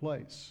dangerous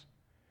place.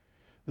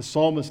 The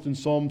psalmist in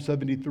Psalm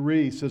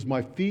 73 says,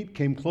 my feet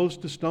came close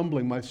to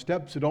stumbling, my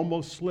steps had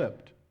almost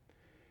slipped.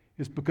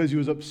 It's because he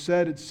was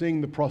upset at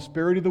seeing the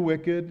prosperity of the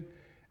wicked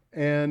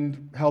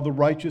and how the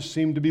righteous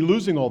seem to be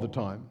losing all the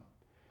time.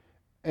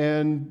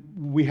 And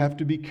we have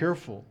to be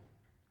careful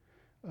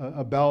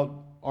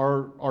about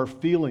our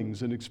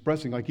feelings and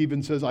expressing. Like he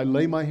even says, I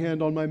lay my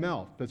hand on my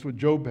mouth. That's what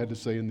Job had to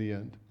say in the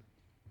end.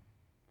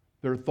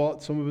 There are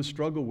thoughts some of us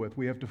struggle with.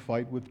 We have to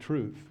fight with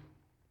truth.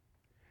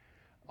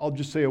 I'll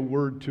just say a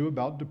word, too,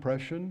 about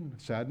depression,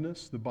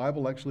 sadness. The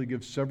Bible actually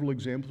gives several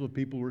examples of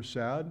people who are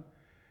sad.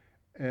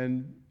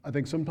 And I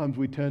think sometimes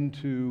we tend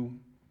to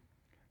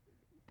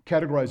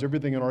categorize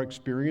everything in our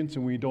experience,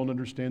 and we don't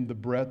understand the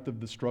breadth of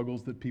the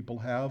struggles that people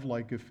have.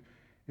 Like if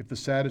the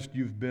saddest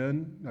you've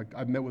been, like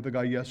I met with a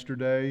guy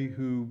yesterday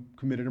who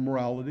committed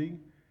immorality,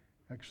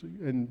 actually.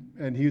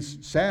 And he's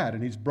sad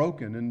and he's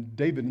broken. And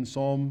David in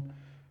Psalm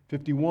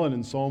 51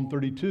 and Psalm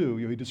 32,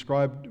 he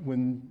described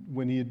when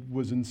he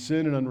was in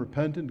sin and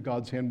unrepentant,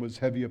 God's hand was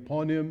heavy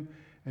upon him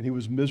and he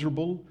was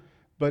miserable.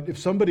 But if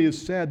somebody is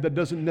sad, that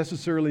doesn't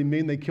necessarily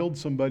mean they killed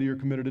somebody or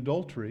committed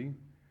adultery.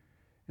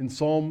 In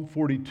Psalm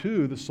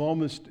 42, the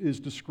psalmist is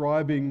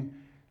describing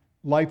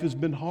life has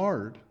been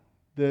hard,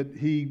 that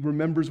he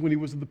remembers when he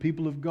was with the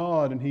people of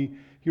God, and he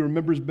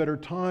remembers better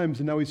times,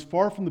 and now he's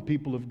far from the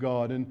people of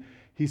God. And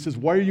he says,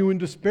 why are you in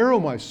despair, O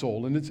my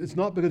soul? And it's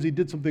not because he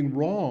did something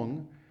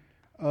wrong.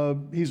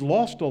 He's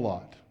lost a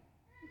lot.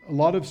 A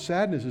lot of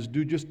sadness is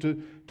due just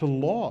to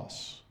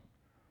loss.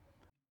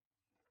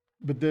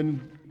 But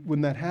then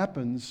when that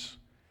happens,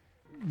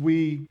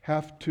 we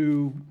have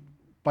to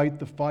fight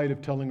the fight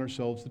of telling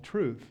ourselves the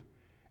truth.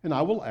 And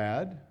I will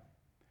add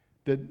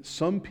that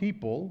some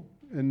people,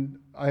 and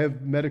I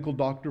have medical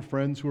doctor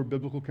friends who are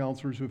biblical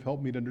counselors who have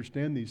helped me to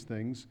understand these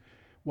things,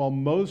 while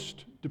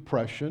most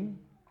depression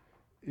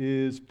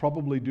is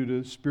probably due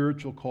to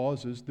spiritual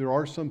causes, there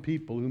are some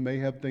people who may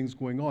have things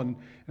going on. And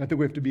I think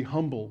we have to be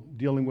humble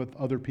dealing with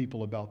other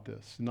people about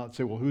this and not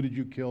say, well, who did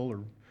you kill?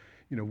 Or,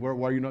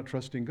 why are you not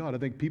trusting God? I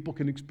think people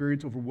can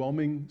experience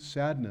overwhelming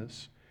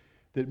sadness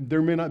that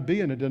there may not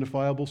be an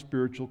identifiable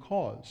spiritual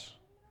cause.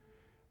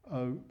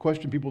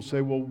 Question people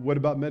say, well, what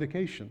about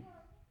medication?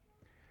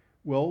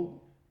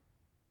 Well,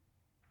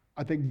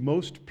 I think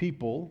most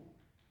people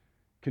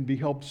can be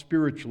helped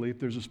spiritually if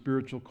there's a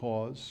spiritual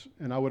cause,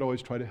 and I would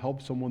always try to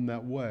help someone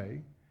that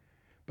way.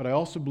 But I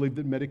also believe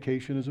that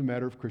medication is a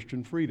matter of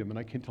Christian freedom, and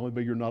I can't tell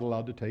anybody you're not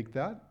allowed to take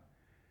that.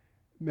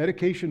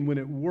 Medication, when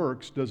it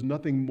works, does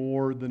nothing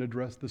more than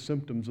address the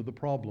symptoms of the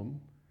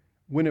problem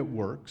when it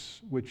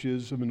works, which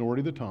is a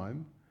minority of the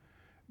time.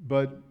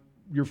 But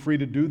you're free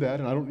to do that,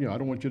 and I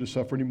don't want you to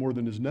suffer any more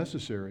than is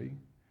necessary.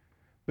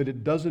 But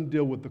it doesn't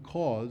deal with the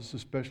cause,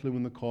 especially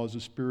when the cause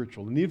is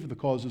spiritual. And even if the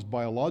cause is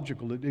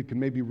biological, it can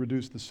maybe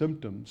reduce the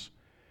symptoms,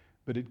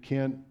 but it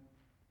can't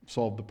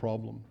solve the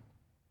problem.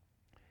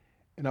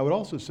 And I would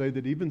also say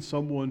that even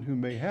someone who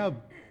may have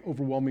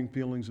overwhelming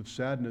feelings of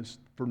sadness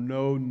for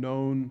no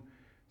known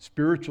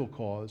spiritual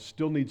cause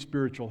still needs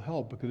spiritual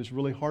help, because it's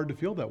really hard to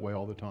feel that way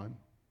all the time.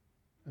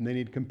 And they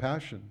need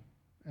compassion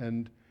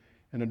and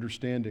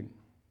understanding.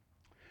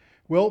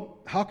 Well,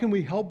 how can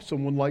we help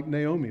someone like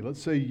Naomi?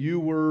 Let's say you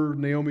were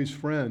Naomi's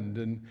friend,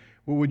 and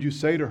what would you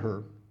say to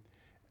her?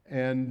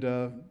 And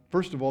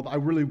first of all, I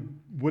really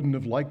wouldn't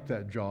have liked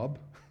that job.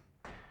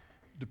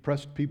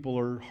 Depressed people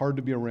are hard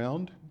to be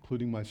around,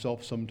 including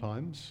myself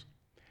sometimes.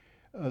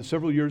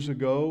 Several years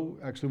ago,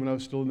 actually when I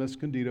was still in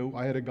Escondido,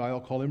 I had a guy,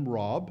 I'll call him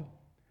Rob,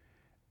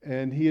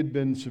 and he had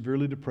been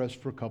severely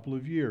depressed for a couple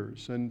of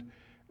years. And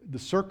the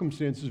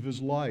circumstances of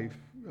his life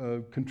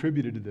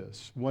contributed to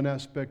this. One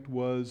aspect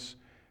was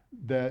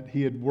that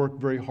he had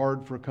worked very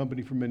hard for a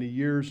company for many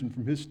years, and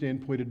from his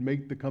standpoint had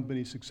made the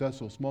company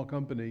successful, small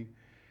company,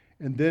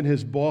 and then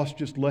his boss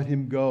just let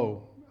him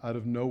go out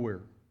of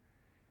nowhere.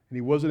 And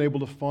he wasn't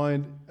able to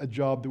find a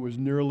job that was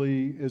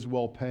nearly as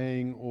well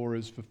paying or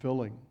as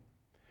fulfilling.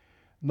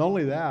 Not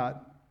only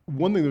that,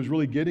 one thing that was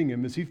really getting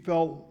him is he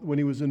felt when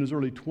he was in his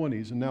early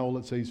 20s, and now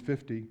let's say he's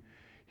 50,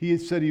 he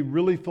had said he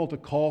really felt a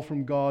call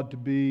from God to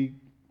be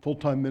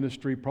full-time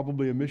ministry,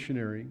 probably a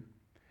missionary.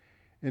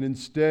 And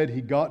instead,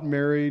 he got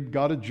married,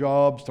 got a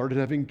job, started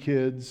having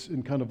kids,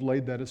 and kind of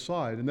laid that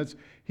aside. And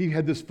he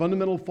had this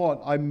fundamental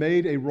thought: I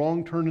made a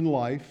wrong turn in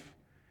life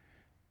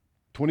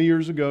 20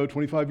 years ago,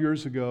 25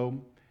 years ago,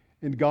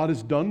 and God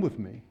is done with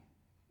me.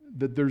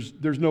 That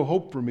there's no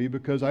hope for me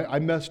because I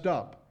messed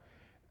up.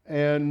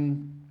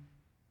 And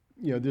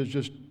I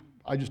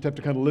just have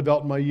to kind of live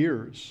out my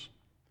years.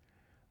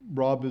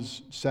 Rob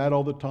is sad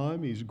all the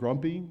time. He's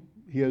grumpy.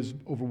 He has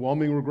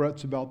overwhelming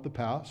regrets about the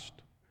past.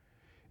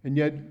 And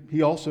yet,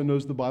 he also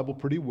knows the Bible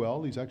pretty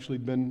well. He's actually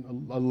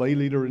been a lay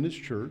leader in his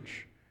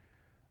church.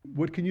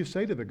 What can you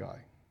say to the guy?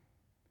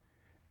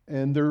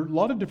 And there are a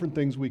lot of different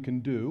things we can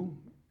do.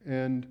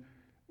 And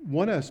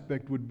one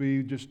aspect would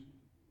be just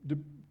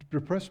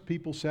depressed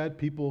people, sad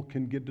people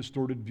can get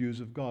distorted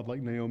views of God,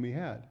 like Naomi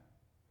had.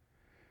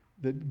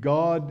 That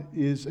God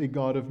is a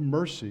God of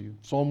mercy.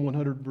 Psalm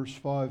 100, verse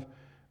 5,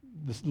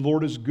 the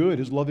Lord is good,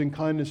 his loving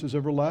kindness is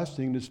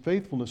everlasting, and his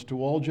faithfulness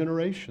to all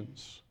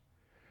generations.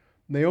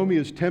 Naomi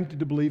is tempted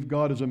to believe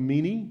God is a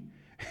meanie.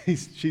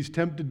 She's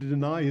tempted to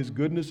deny his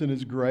goodness and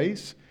his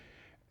grace.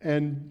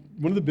 And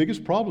one of the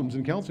biggest problems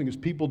in counseling is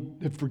people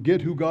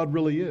forget who God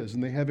really is,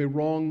 and they have a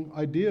wrong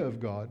idea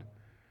of God.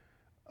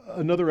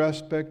 Another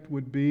aspect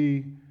would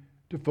be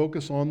to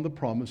focus on the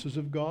promises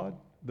of God,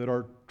 that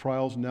our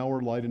trials now are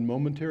light and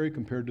momentary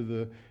compared to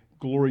the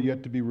glory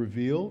yet to be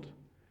revealed.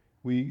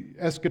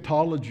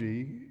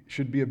 Eschatology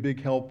should be a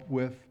big help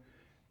with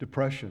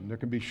depression. There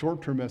can be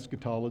short-term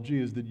eschatology,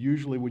 is that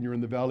usually when you're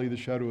in the valley of the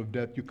shadow of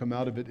death, you come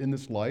out of it in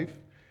this life,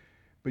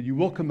 but you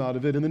will come out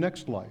of it in the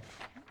next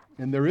life,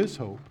 and there is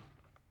hope.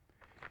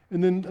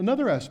 And then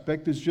another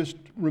aspect is just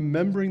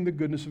remembering the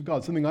goodness of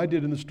God. Something I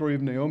did in the story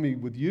of Naomi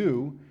with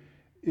you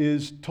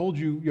is told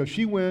you,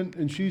 she went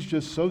and she's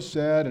just so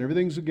sad and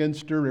everything's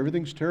against her and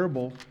everything's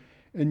terrible.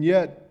 And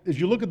yet, as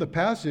you look at the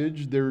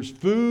passage, there's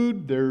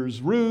food,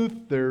 there's Ruth,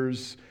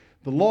 there's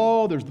the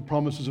law, there's the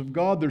promises of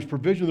God, there's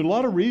provision. There are a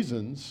lot of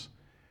reasons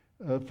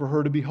for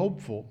her to be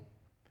hopeful.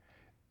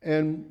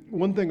 And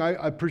one thing I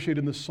appreciate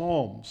in the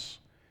Psalms,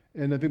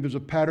 and I think there's a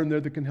pattern there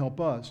that can help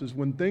us, is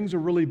when things are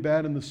really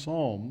bad in the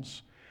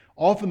Psalms,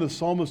 often the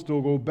psalmist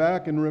will go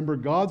back and remember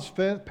God's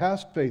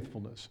past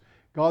faithfulness,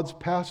 God's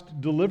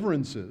past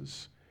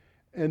deliverances,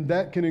 and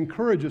that can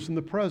encourage us in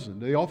the present.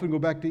 They often go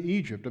back to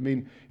Egypt. I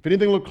mean, if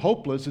anything looked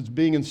hopeless, it's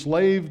being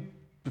enslaved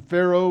to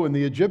Pharaoh and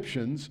the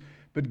Egyptians,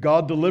 but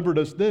God delivered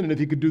us then, and if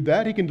He could do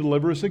that, He can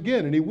deliver us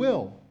again, and He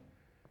will.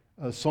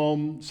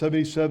 Psalm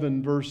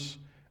 77, verse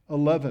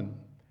 11,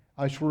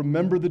 I shall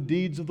remember the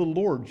deeds of the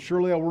Lord.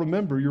 Surely I will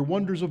remember your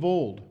wonders of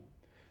old.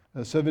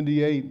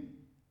 78,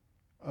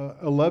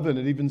 11,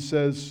 it even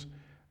says,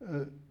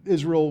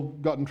 Israel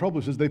got in trouble.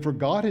 It says they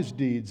forgot His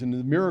deeds and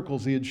the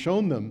miracles He had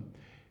shown them.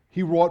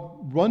 He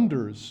wrought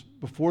wonders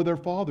before their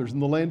fathers in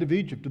the land of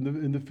Egypt,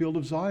 in the field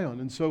of Zion.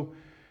 And so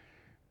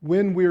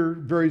when we're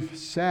very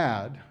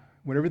sad,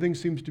 when everything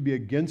seems to be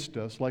against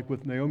us, like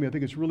with Naomi, I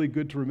think it's really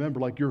good to remember,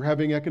 like you're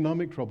having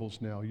economic troubles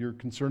now. You're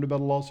concerned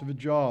about a loss of a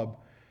job.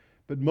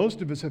 But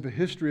most of us have a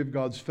history of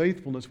God's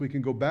faithfulness we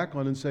can go back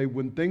on and say,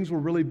 when things were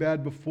really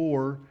bad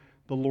before,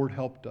 the Lord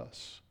helped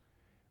us.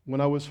 When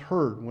I was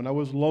hurt, when I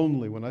was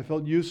lonely, when I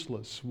felt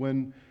useless,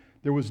 when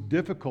there was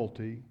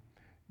difficulty,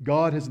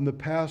 God has in the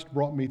past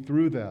brought me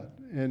through that.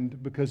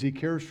 And because He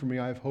cares for me,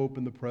 I have hope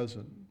in the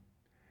present.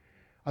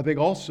 I think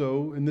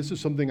also, and this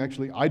is something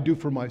actually I do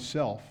for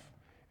myself,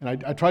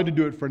 and I tried to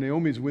do it for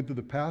Naomi as we went through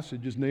the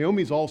passage, is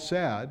Naomi's all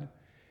sad.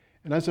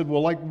 And I said,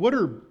 well, what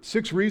are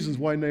 6 reasons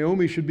why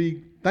Naomi should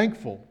be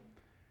thankful?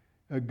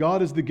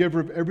 God is the giver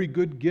of every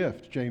good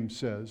gift, James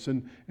says.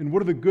 And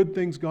what are the good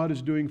things God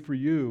is doing for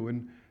you?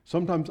 And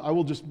sometimes I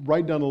will just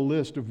write down a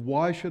list of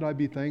why should I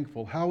be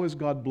thankful? How has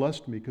God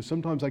blessed me? Because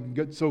sometimes I can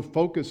get so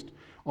focused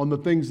on the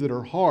things that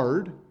are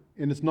hard,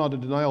 and it's not a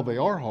denial they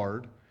are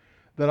hard,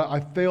 that I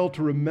fail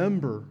to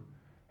remember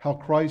how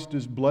Christ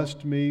has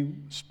blessed me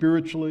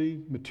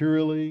spiritually,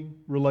 materially,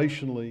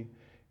 relationally,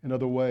 in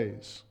other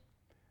ways.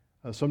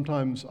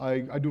 Sometimes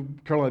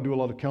Carol and I do a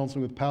lot of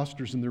counseling with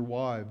pastors and their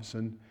wives,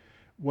 and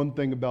one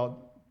thing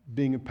about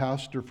being a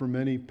pastor for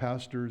many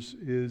pastors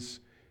is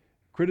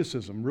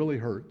criticism really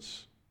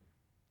hurts.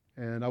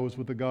 And I was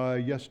with a guy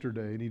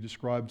yesterday, and he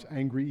describes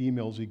angry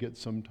emails he gets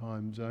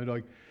sometimes.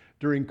 And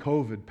during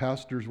COVID,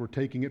 pastors were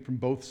taking it from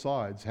both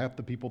sides. Half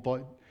the people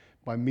thought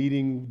by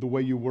meeting the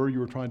way you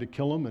were trying to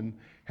kill them, and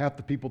half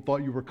the people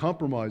thought you were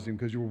compromising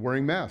because you were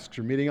wearing masks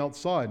or meeting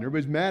outside, and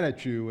everybody's mad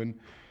at you, and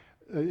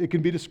it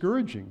can be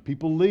discouraging.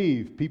 People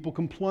leave, people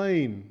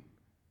complain,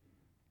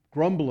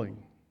 grumbling.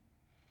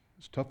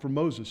 It's tough for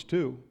Moses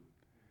too.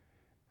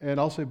 And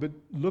I'll say, but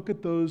look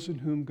at those in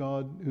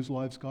whose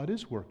lives God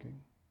is working.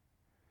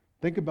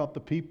 Think about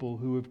the people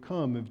who have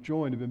come, have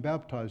joined, have been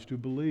baptized, who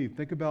believe.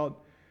 Think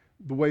about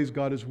the ways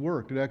God has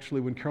worked. And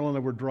actually, when Carol and I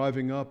were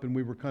driving up and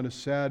we were kind of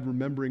sad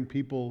remembering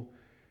people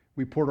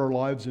we poured our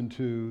lives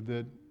into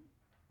that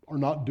are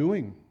not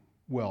doing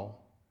well,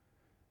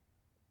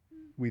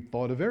 we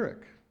thought of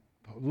Eric.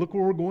 Look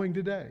where we're going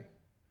today,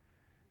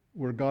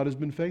 where God has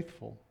been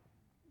faithful.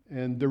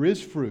 And there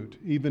is fruit,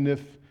 even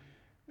if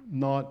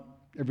not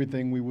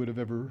everything we would have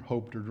ever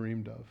hoped or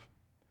dreamed of.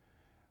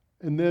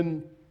 And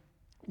then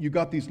you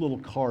got these little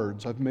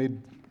cards. I've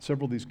made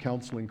several of these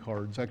counseling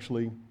cards.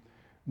 Actually,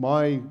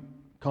 my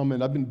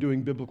comment, I've been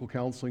doing biblical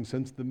counseling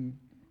since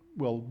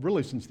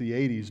really since the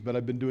 80s, but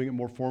I've been doing it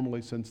more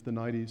formally since the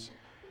 90s.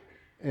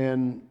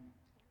 And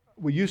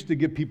we used to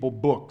give people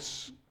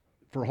books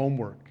for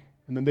homework,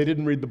 and then they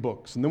didn't read the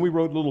books. And then we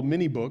wrote little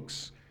mini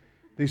books.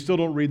 They still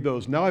don't read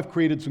those. Now I've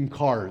created some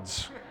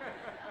cards.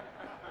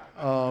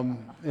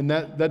 And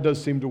that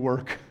does seem to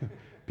work.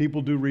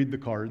 People do read the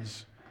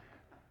cards.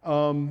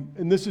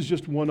 And this is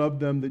just one of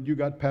them that you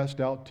got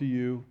passed out to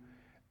you.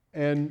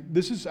 And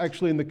this is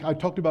actually I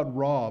talked about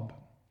Rob.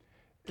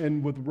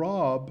 And with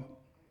Rob,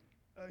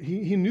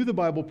 he knew the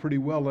Bible pretty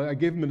well. I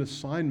gave him an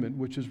assignment,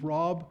 which is,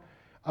 Rob,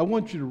 I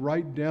want you to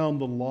write down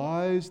the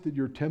lies that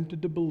you're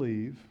tempted to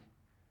believe,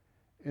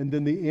 and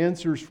then the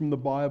answers from the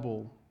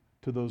Bible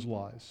to those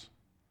lies.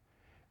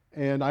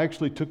 And I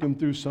actually took him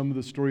through some of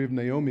the story of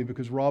Naomi,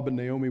 because Rob and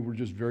Naomi were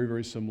just very,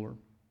 very similar.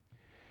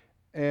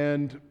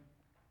 And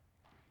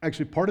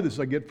actually, part of this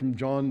I get from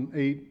John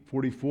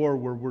 8:44,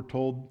 where we're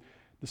told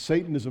that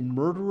Satan is a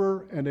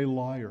murderer and a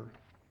liar.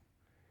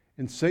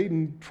 And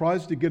Satan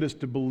tries to get us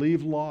to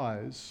believe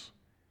lies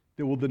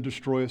that will then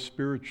destroy us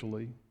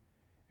spiritually.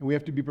 And we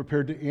have to be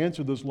prepared to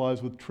answer those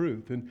lies with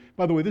truth. And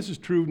by the way, this is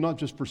true not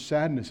just for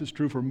sadness, it's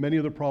true for many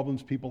other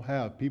problems people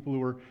have. People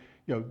who are,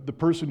 the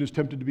person who's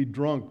tempted to be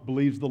drunk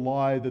believes the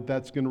lie that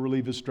that's going to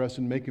relieve his stress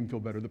and make him feel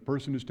better. The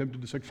person who's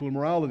tempted to sexual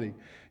immorality,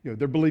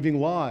 they're believing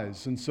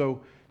lies. And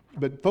so,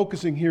 but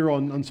focusing here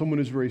on someone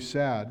who's very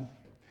sad.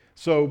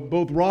 So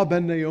both Rob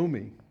and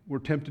Naomi were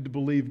tempted to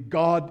believe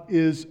God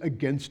is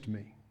against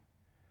me.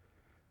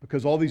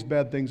 because all these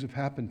bad things have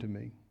happened to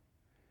me.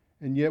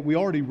 And yet we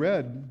already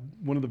read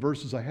one of the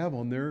verses I have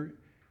on there.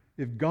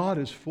 If God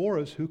is for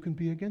us, who can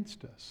be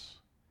against us?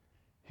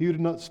 He who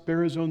did not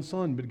spare his own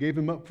son, but gave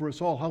him up for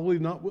us all, how will he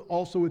not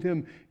also with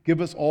him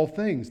give us all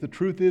things? The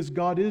truth is,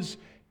 God is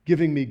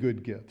giving me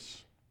good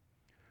gifts.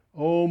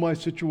 Oh, my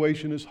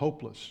situation is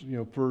hopeless.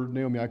 For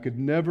Naomi, I could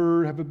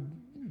never have a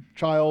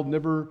child,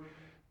 never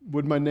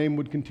would my name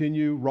would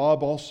continue.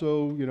 Rob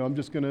also, I'm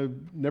just going to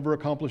never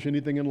accomplish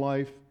anything in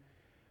life.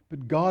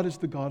 But God is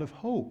the God of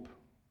hope.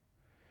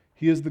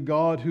 He is the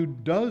God who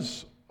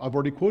does, I've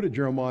already quoted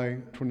Jeremiah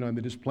 29,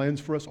 that his plans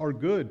for us are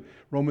good.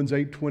 Romans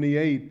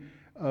 8:28,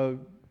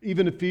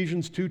 even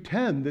Ephesians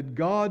 2:10, that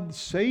God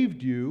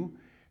saved you,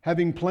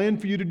 having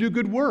planned for you to do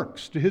good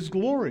works to his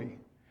glory.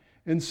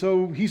 And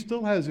so he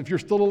still has, if you're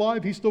still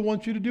alive, he still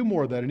wants you to do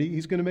more of that, and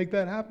he's going to make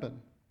that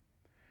happen.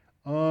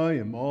 I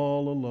am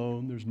all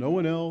alone. There's no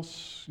one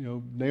else.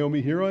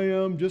 Naomi, here I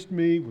am, just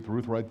me, with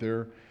Ruth right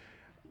there.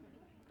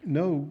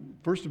 No,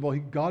 first of all,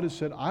 God has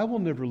said, I will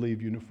never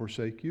leave you nor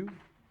forsake you.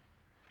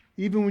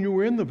 Even when you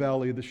were in the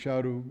valley of the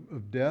shadow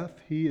of death,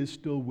 he is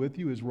still with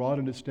you. His rod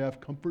and his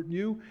staff comfort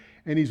you.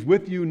 And he's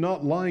with you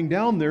not lying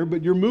down there,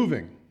 but you're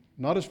moving.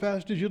 Not as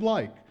fast as you'd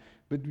like,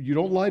 but you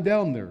don't lie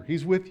down there.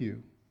 He's with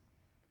you.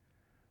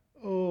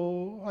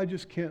 Oh, I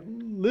just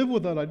can't live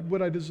without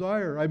what I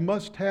desire. I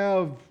must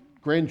have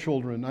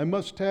grandchildren. I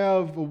must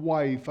have a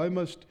wife. I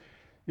must,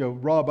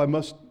 Rob, I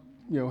must,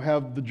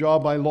 have the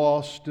job I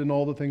lost and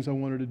all the things I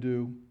wanted to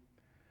do.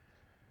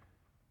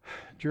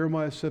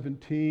 Jeremiah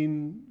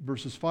 17,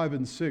 verses 5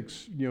 and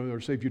 6,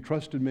 or say, if you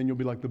trust in men, you'll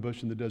be like the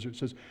bush in the desert. It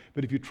says,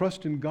 but if you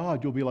trust in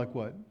God, you'll be like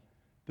what?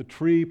 The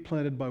tree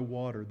planted by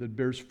water that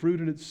bears fruit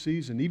in its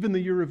season. Even the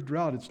year of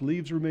drought, its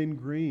leaves remain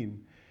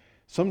green.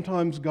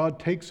 Sometimes God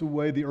takes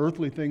away the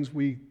earthly things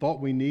we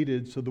thought we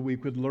needed so that we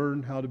could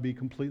learn how to be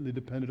completely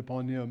dependent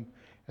upon him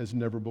as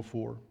never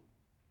before.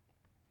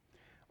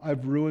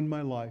 I've ruined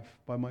my life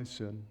by my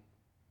sin.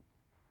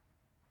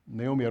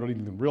 Naomi, I don't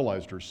even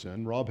realize her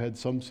sin. Rob had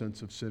some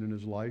sense of sin in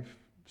his life,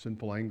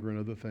 sinful anger and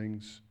other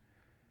things.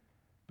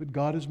 But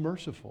God is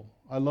merciful.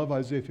 I love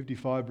Isaiah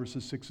 55,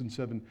 verses 6 and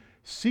 7.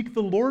 Seek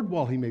the Lord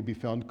while he may be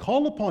found.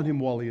 Call upon him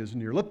while he is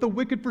near. Let the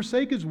wicked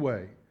forsake his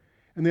way,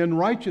 and the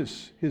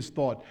unrighteous his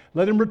thought.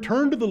 Let him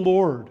return to the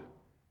Lord,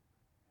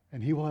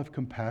 and he will have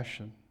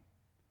compassion,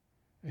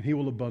 and he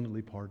will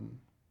abundantly pardon.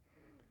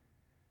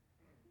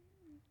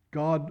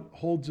 God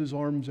holds his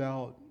arms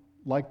out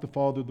like the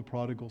father of the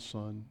prodigal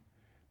son.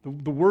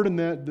 The word in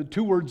that, the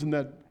two words in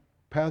that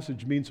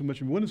passage mean so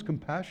much. One is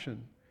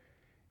compassion.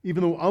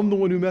 Even though I'm the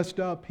one who messed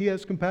up, he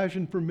has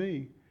compassion for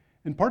me.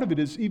 And part of it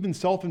is even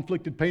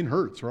self-inflicted pain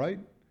hurts,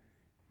 right?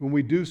 When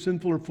we do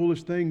sinful or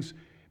foolish things.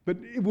 But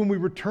when we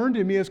return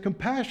to him, he has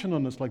compassion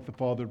on us like the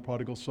father of the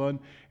prodigal son.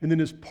 And then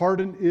his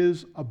pardon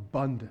is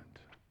abundant.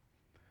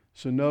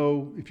 So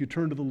know, if you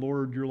turn to the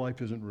Lord, your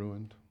life isn't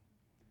ruined.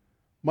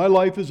 My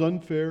life is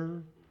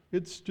unfair.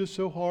 It's just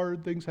so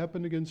hard. Things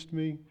happen against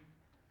me.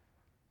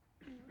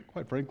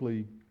 Quite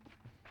frankly,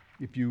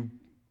 if you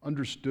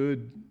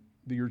understood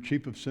that you're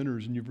chief of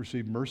sinners and you've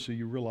received mercy,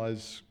 you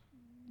realize,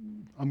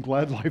 I'm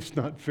glad life's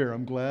not fair.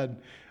 I'm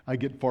glad I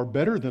get far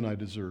better than I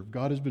deserve.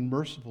 God has been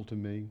merciful to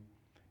me.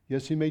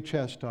 Yes, he may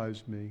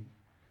chastise me,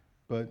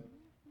 but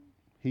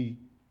he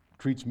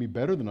treats me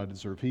better than I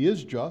deserve. He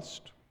is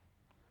just.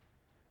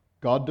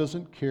 God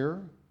doesn't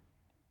care.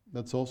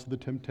 That's also the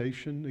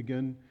temptation.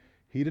 Again,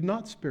 he did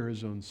not spare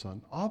his own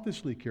son.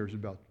 Obviously cares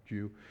about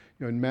you.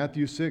 In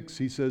Matthew 6,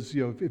 he says,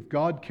 if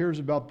God cares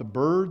about the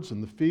birds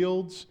and the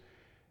fields,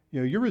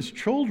 you're his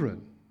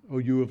children, O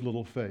you of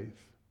little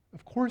faith.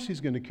 Of course he's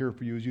going to care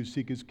for you as you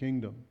seek his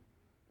kingdom.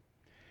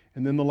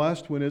 And then the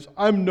last one is,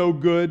 I'm no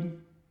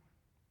good.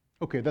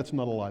 Okay, that's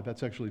not a lie.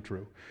 That's actually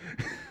true.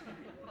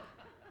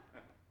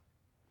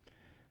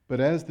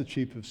 But as the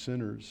chief of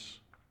sinners,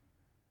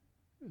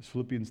 as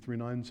Philippians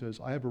 3:9 says,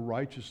 I have a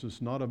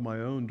righteousness not of my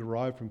own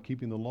derived from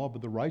keeping the law,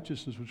 but the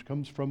righteousness which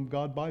comes from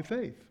God by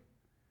faith.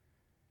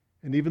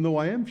 And even though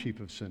I am chief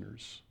of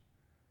sinners,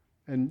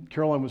 and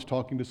Caroline was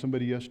talking to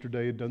somebody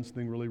yesterday, had done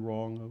something really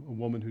wrong, a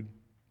woman who'd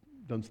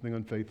done something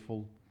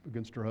unfaithful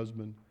against her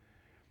husband.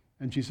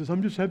 And she says,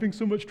 I'm just having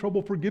so much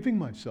trouble forgiving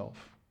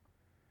myself.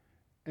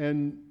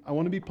 And I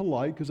want to be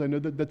polite because I know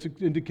that that's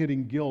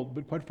indicating guilt,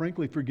 but quite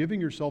frankly,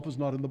 forgiving yourself is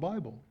not in the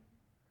Bible.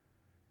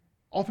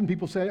 Often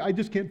people say, I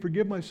just can't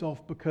forgive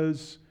myself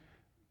because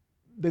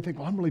they think,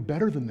 well, I'm really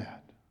better than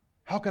that.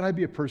 How could I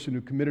be a person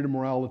who committed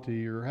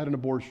immorality or had an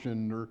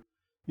abortion or,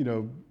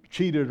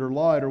 cheated or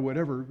lied or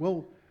whatever?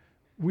 Well,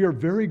 we are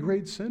very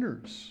great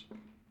sinners.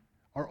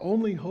 Our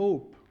only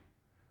hope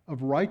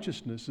of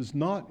righteousness is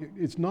not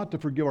to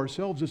forgive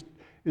ourselves.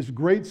 It's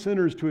great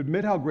sinners to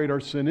admit how great our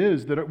sin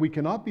is, that we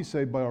cannot be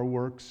saved by our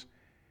works,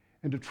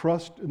 and to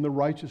trust in the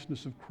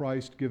righteousness of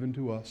Christ given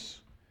to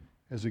us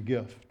as a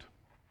gift.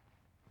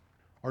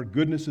 Our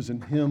goodness is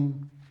in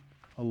him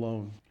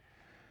alone.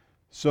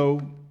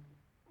 So,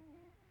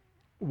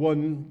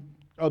 one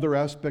other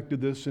aspect of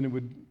this, and it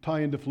would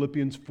tie into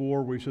Philippians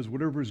 4, where he says,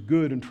 whatever is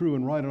good and true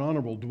and right and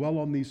honorable, dwell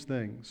on these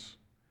things.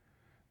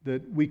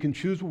 that we can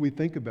choose what we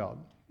think about,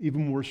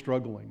 even when we're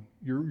struggling.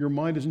 Your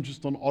mind isn't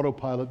just on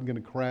autopilot and going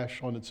to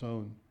crash on its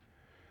own.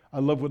 I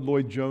love what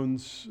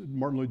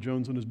Martin Lloyd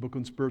Jones in his book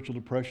on spiritual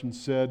depression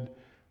said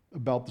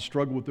about the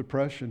struggle with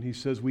depression. He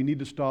says we need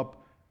to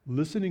stop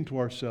listening to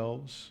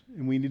ourselves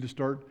and we need to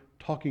start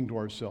talking to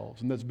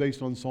ourselves. And that's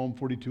based on Psalm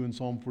 42 and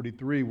Psalm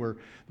 43, where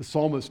the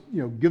psalmist,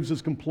 gives us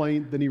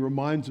complaint, then he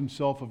reminds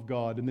himself of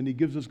God, and then he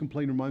gives us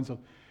complaint and reminds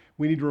himself.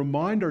 We need to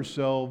remind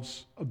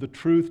ourselves of the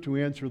truth to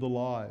answer the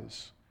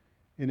lies.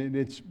 And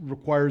it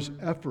requires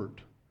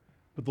effort,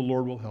 but the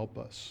Lord will help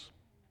us.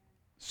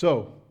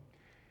 So,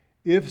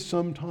 if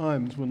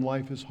sometimes when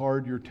life is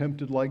hard, you're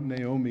tempted like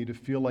Naomi to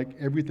feel like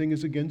everything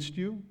is against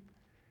you,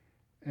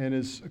 and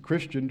as a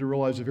Christian to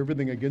realize if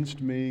everything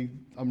against me,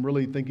 I'm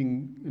really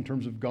thinking in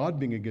terms of God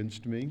being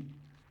against me,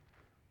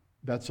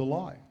 that's a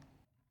lie.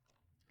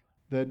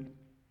 That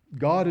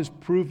God has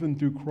proven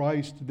through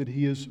Christ that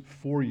He is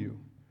for you.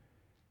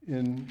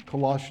 In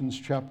Colossians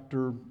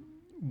chapter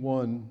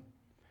 1, it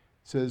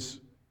says,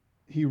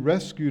 He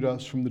rescued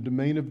us from the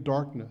domain of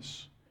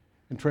darkness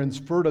and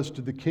transferred us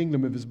to the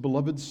kingdom of His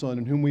beloved Son,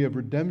 in whom we have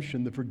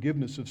redemption, the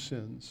forgiveness of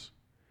sins.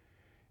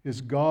 Is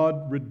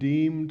God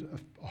redeemed a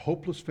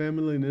hopeless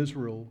family in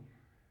Israel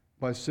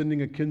by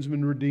sending a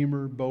kinsman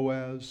redeemer,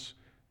 Boaz,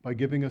 by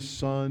giving a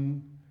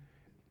son,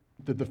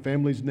 that the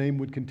family's name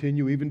would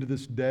continue even to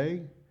this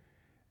day?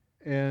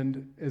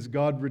 And as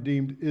God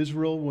redeemed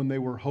Israel when they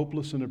were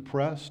hopeless and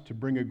oppressed, to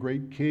bring a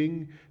great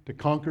king, to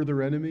conquer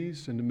their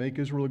enemies, and to make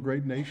Israel a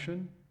great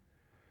nation,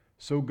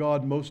 so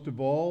God, most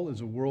of all,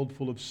 is a world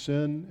full of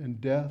sin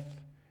and death,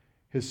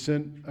 has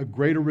sent a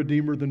greater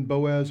Redeemer than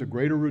Boaz, a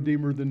greater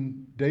Redeemer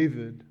than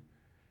David,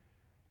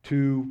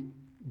 to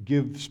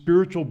give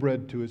spiritual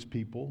bread to His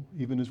people,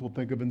 even as we'll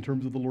think of in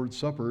terms of the Lord's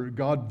Supper.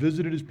 God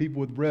visited His people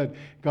with bread.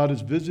 God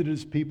has visited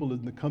His people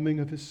in the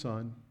coming of His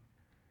Son,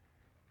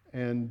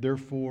 and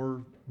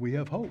therefore we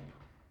have hope.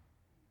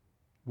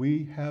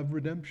 We have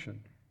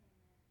redemption.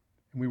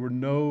 And we were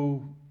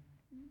no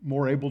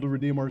more able to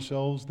redeem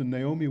ourselves than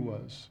Naomi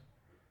was,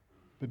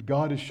 but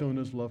God has shown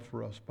His love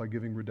for us by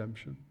giving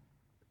redemption.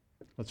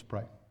 Let's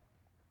pray.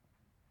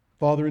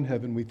 Father in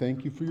heaven, we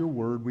thank You for Your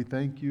word. We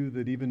thank You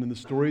that even in the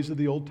stories of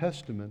the Old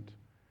Testament,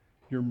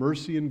 Your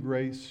mercy and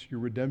grace, Your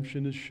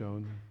redemption is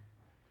shown.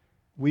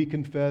 We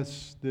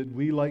confess that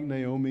we, like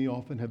Naomi,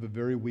 often have a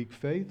very weak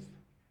faith.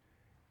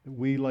 That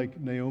we, like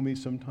Naomi,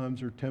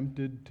 sometimes are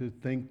tempted to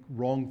think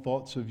wrong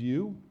thoughts of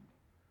You.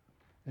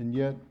 And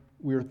yet,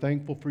 we are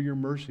thankful for Your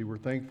mercy. We're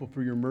thankful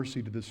for Your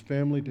mercy to this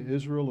family, to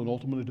Israel, and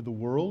ultimately to the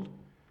world.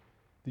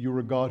 That You are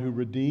a God who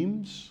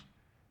redeems.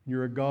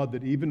 You're a God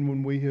that even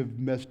when we have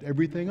messed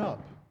everything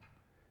up,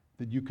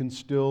 that You can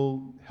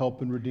still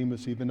help and redeem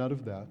us even out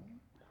of that.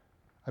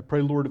 I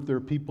pray, Lord, if there are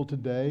people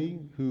today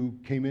who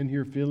came in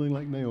here feeling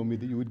like Naomi,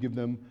 that You would give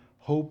them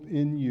hope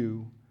in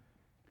You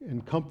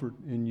and comfort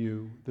in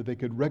You, that they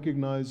could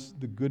recognize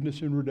the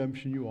goodness and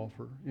redemption You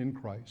offer in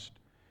Christ.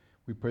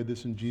 We pray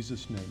this in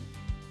Jesus' name.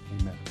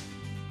 Amen.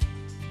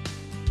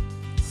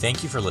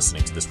 Thank you for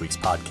listening to this week's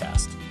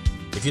podcast.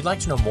 If you'd like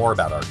to know more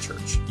about our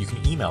church, you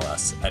can email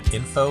us at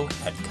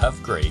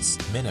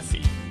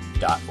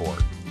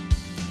info@covgracemenifee.org.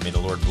 May the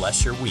Lord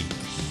bless your week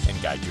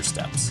and guide your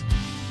steps.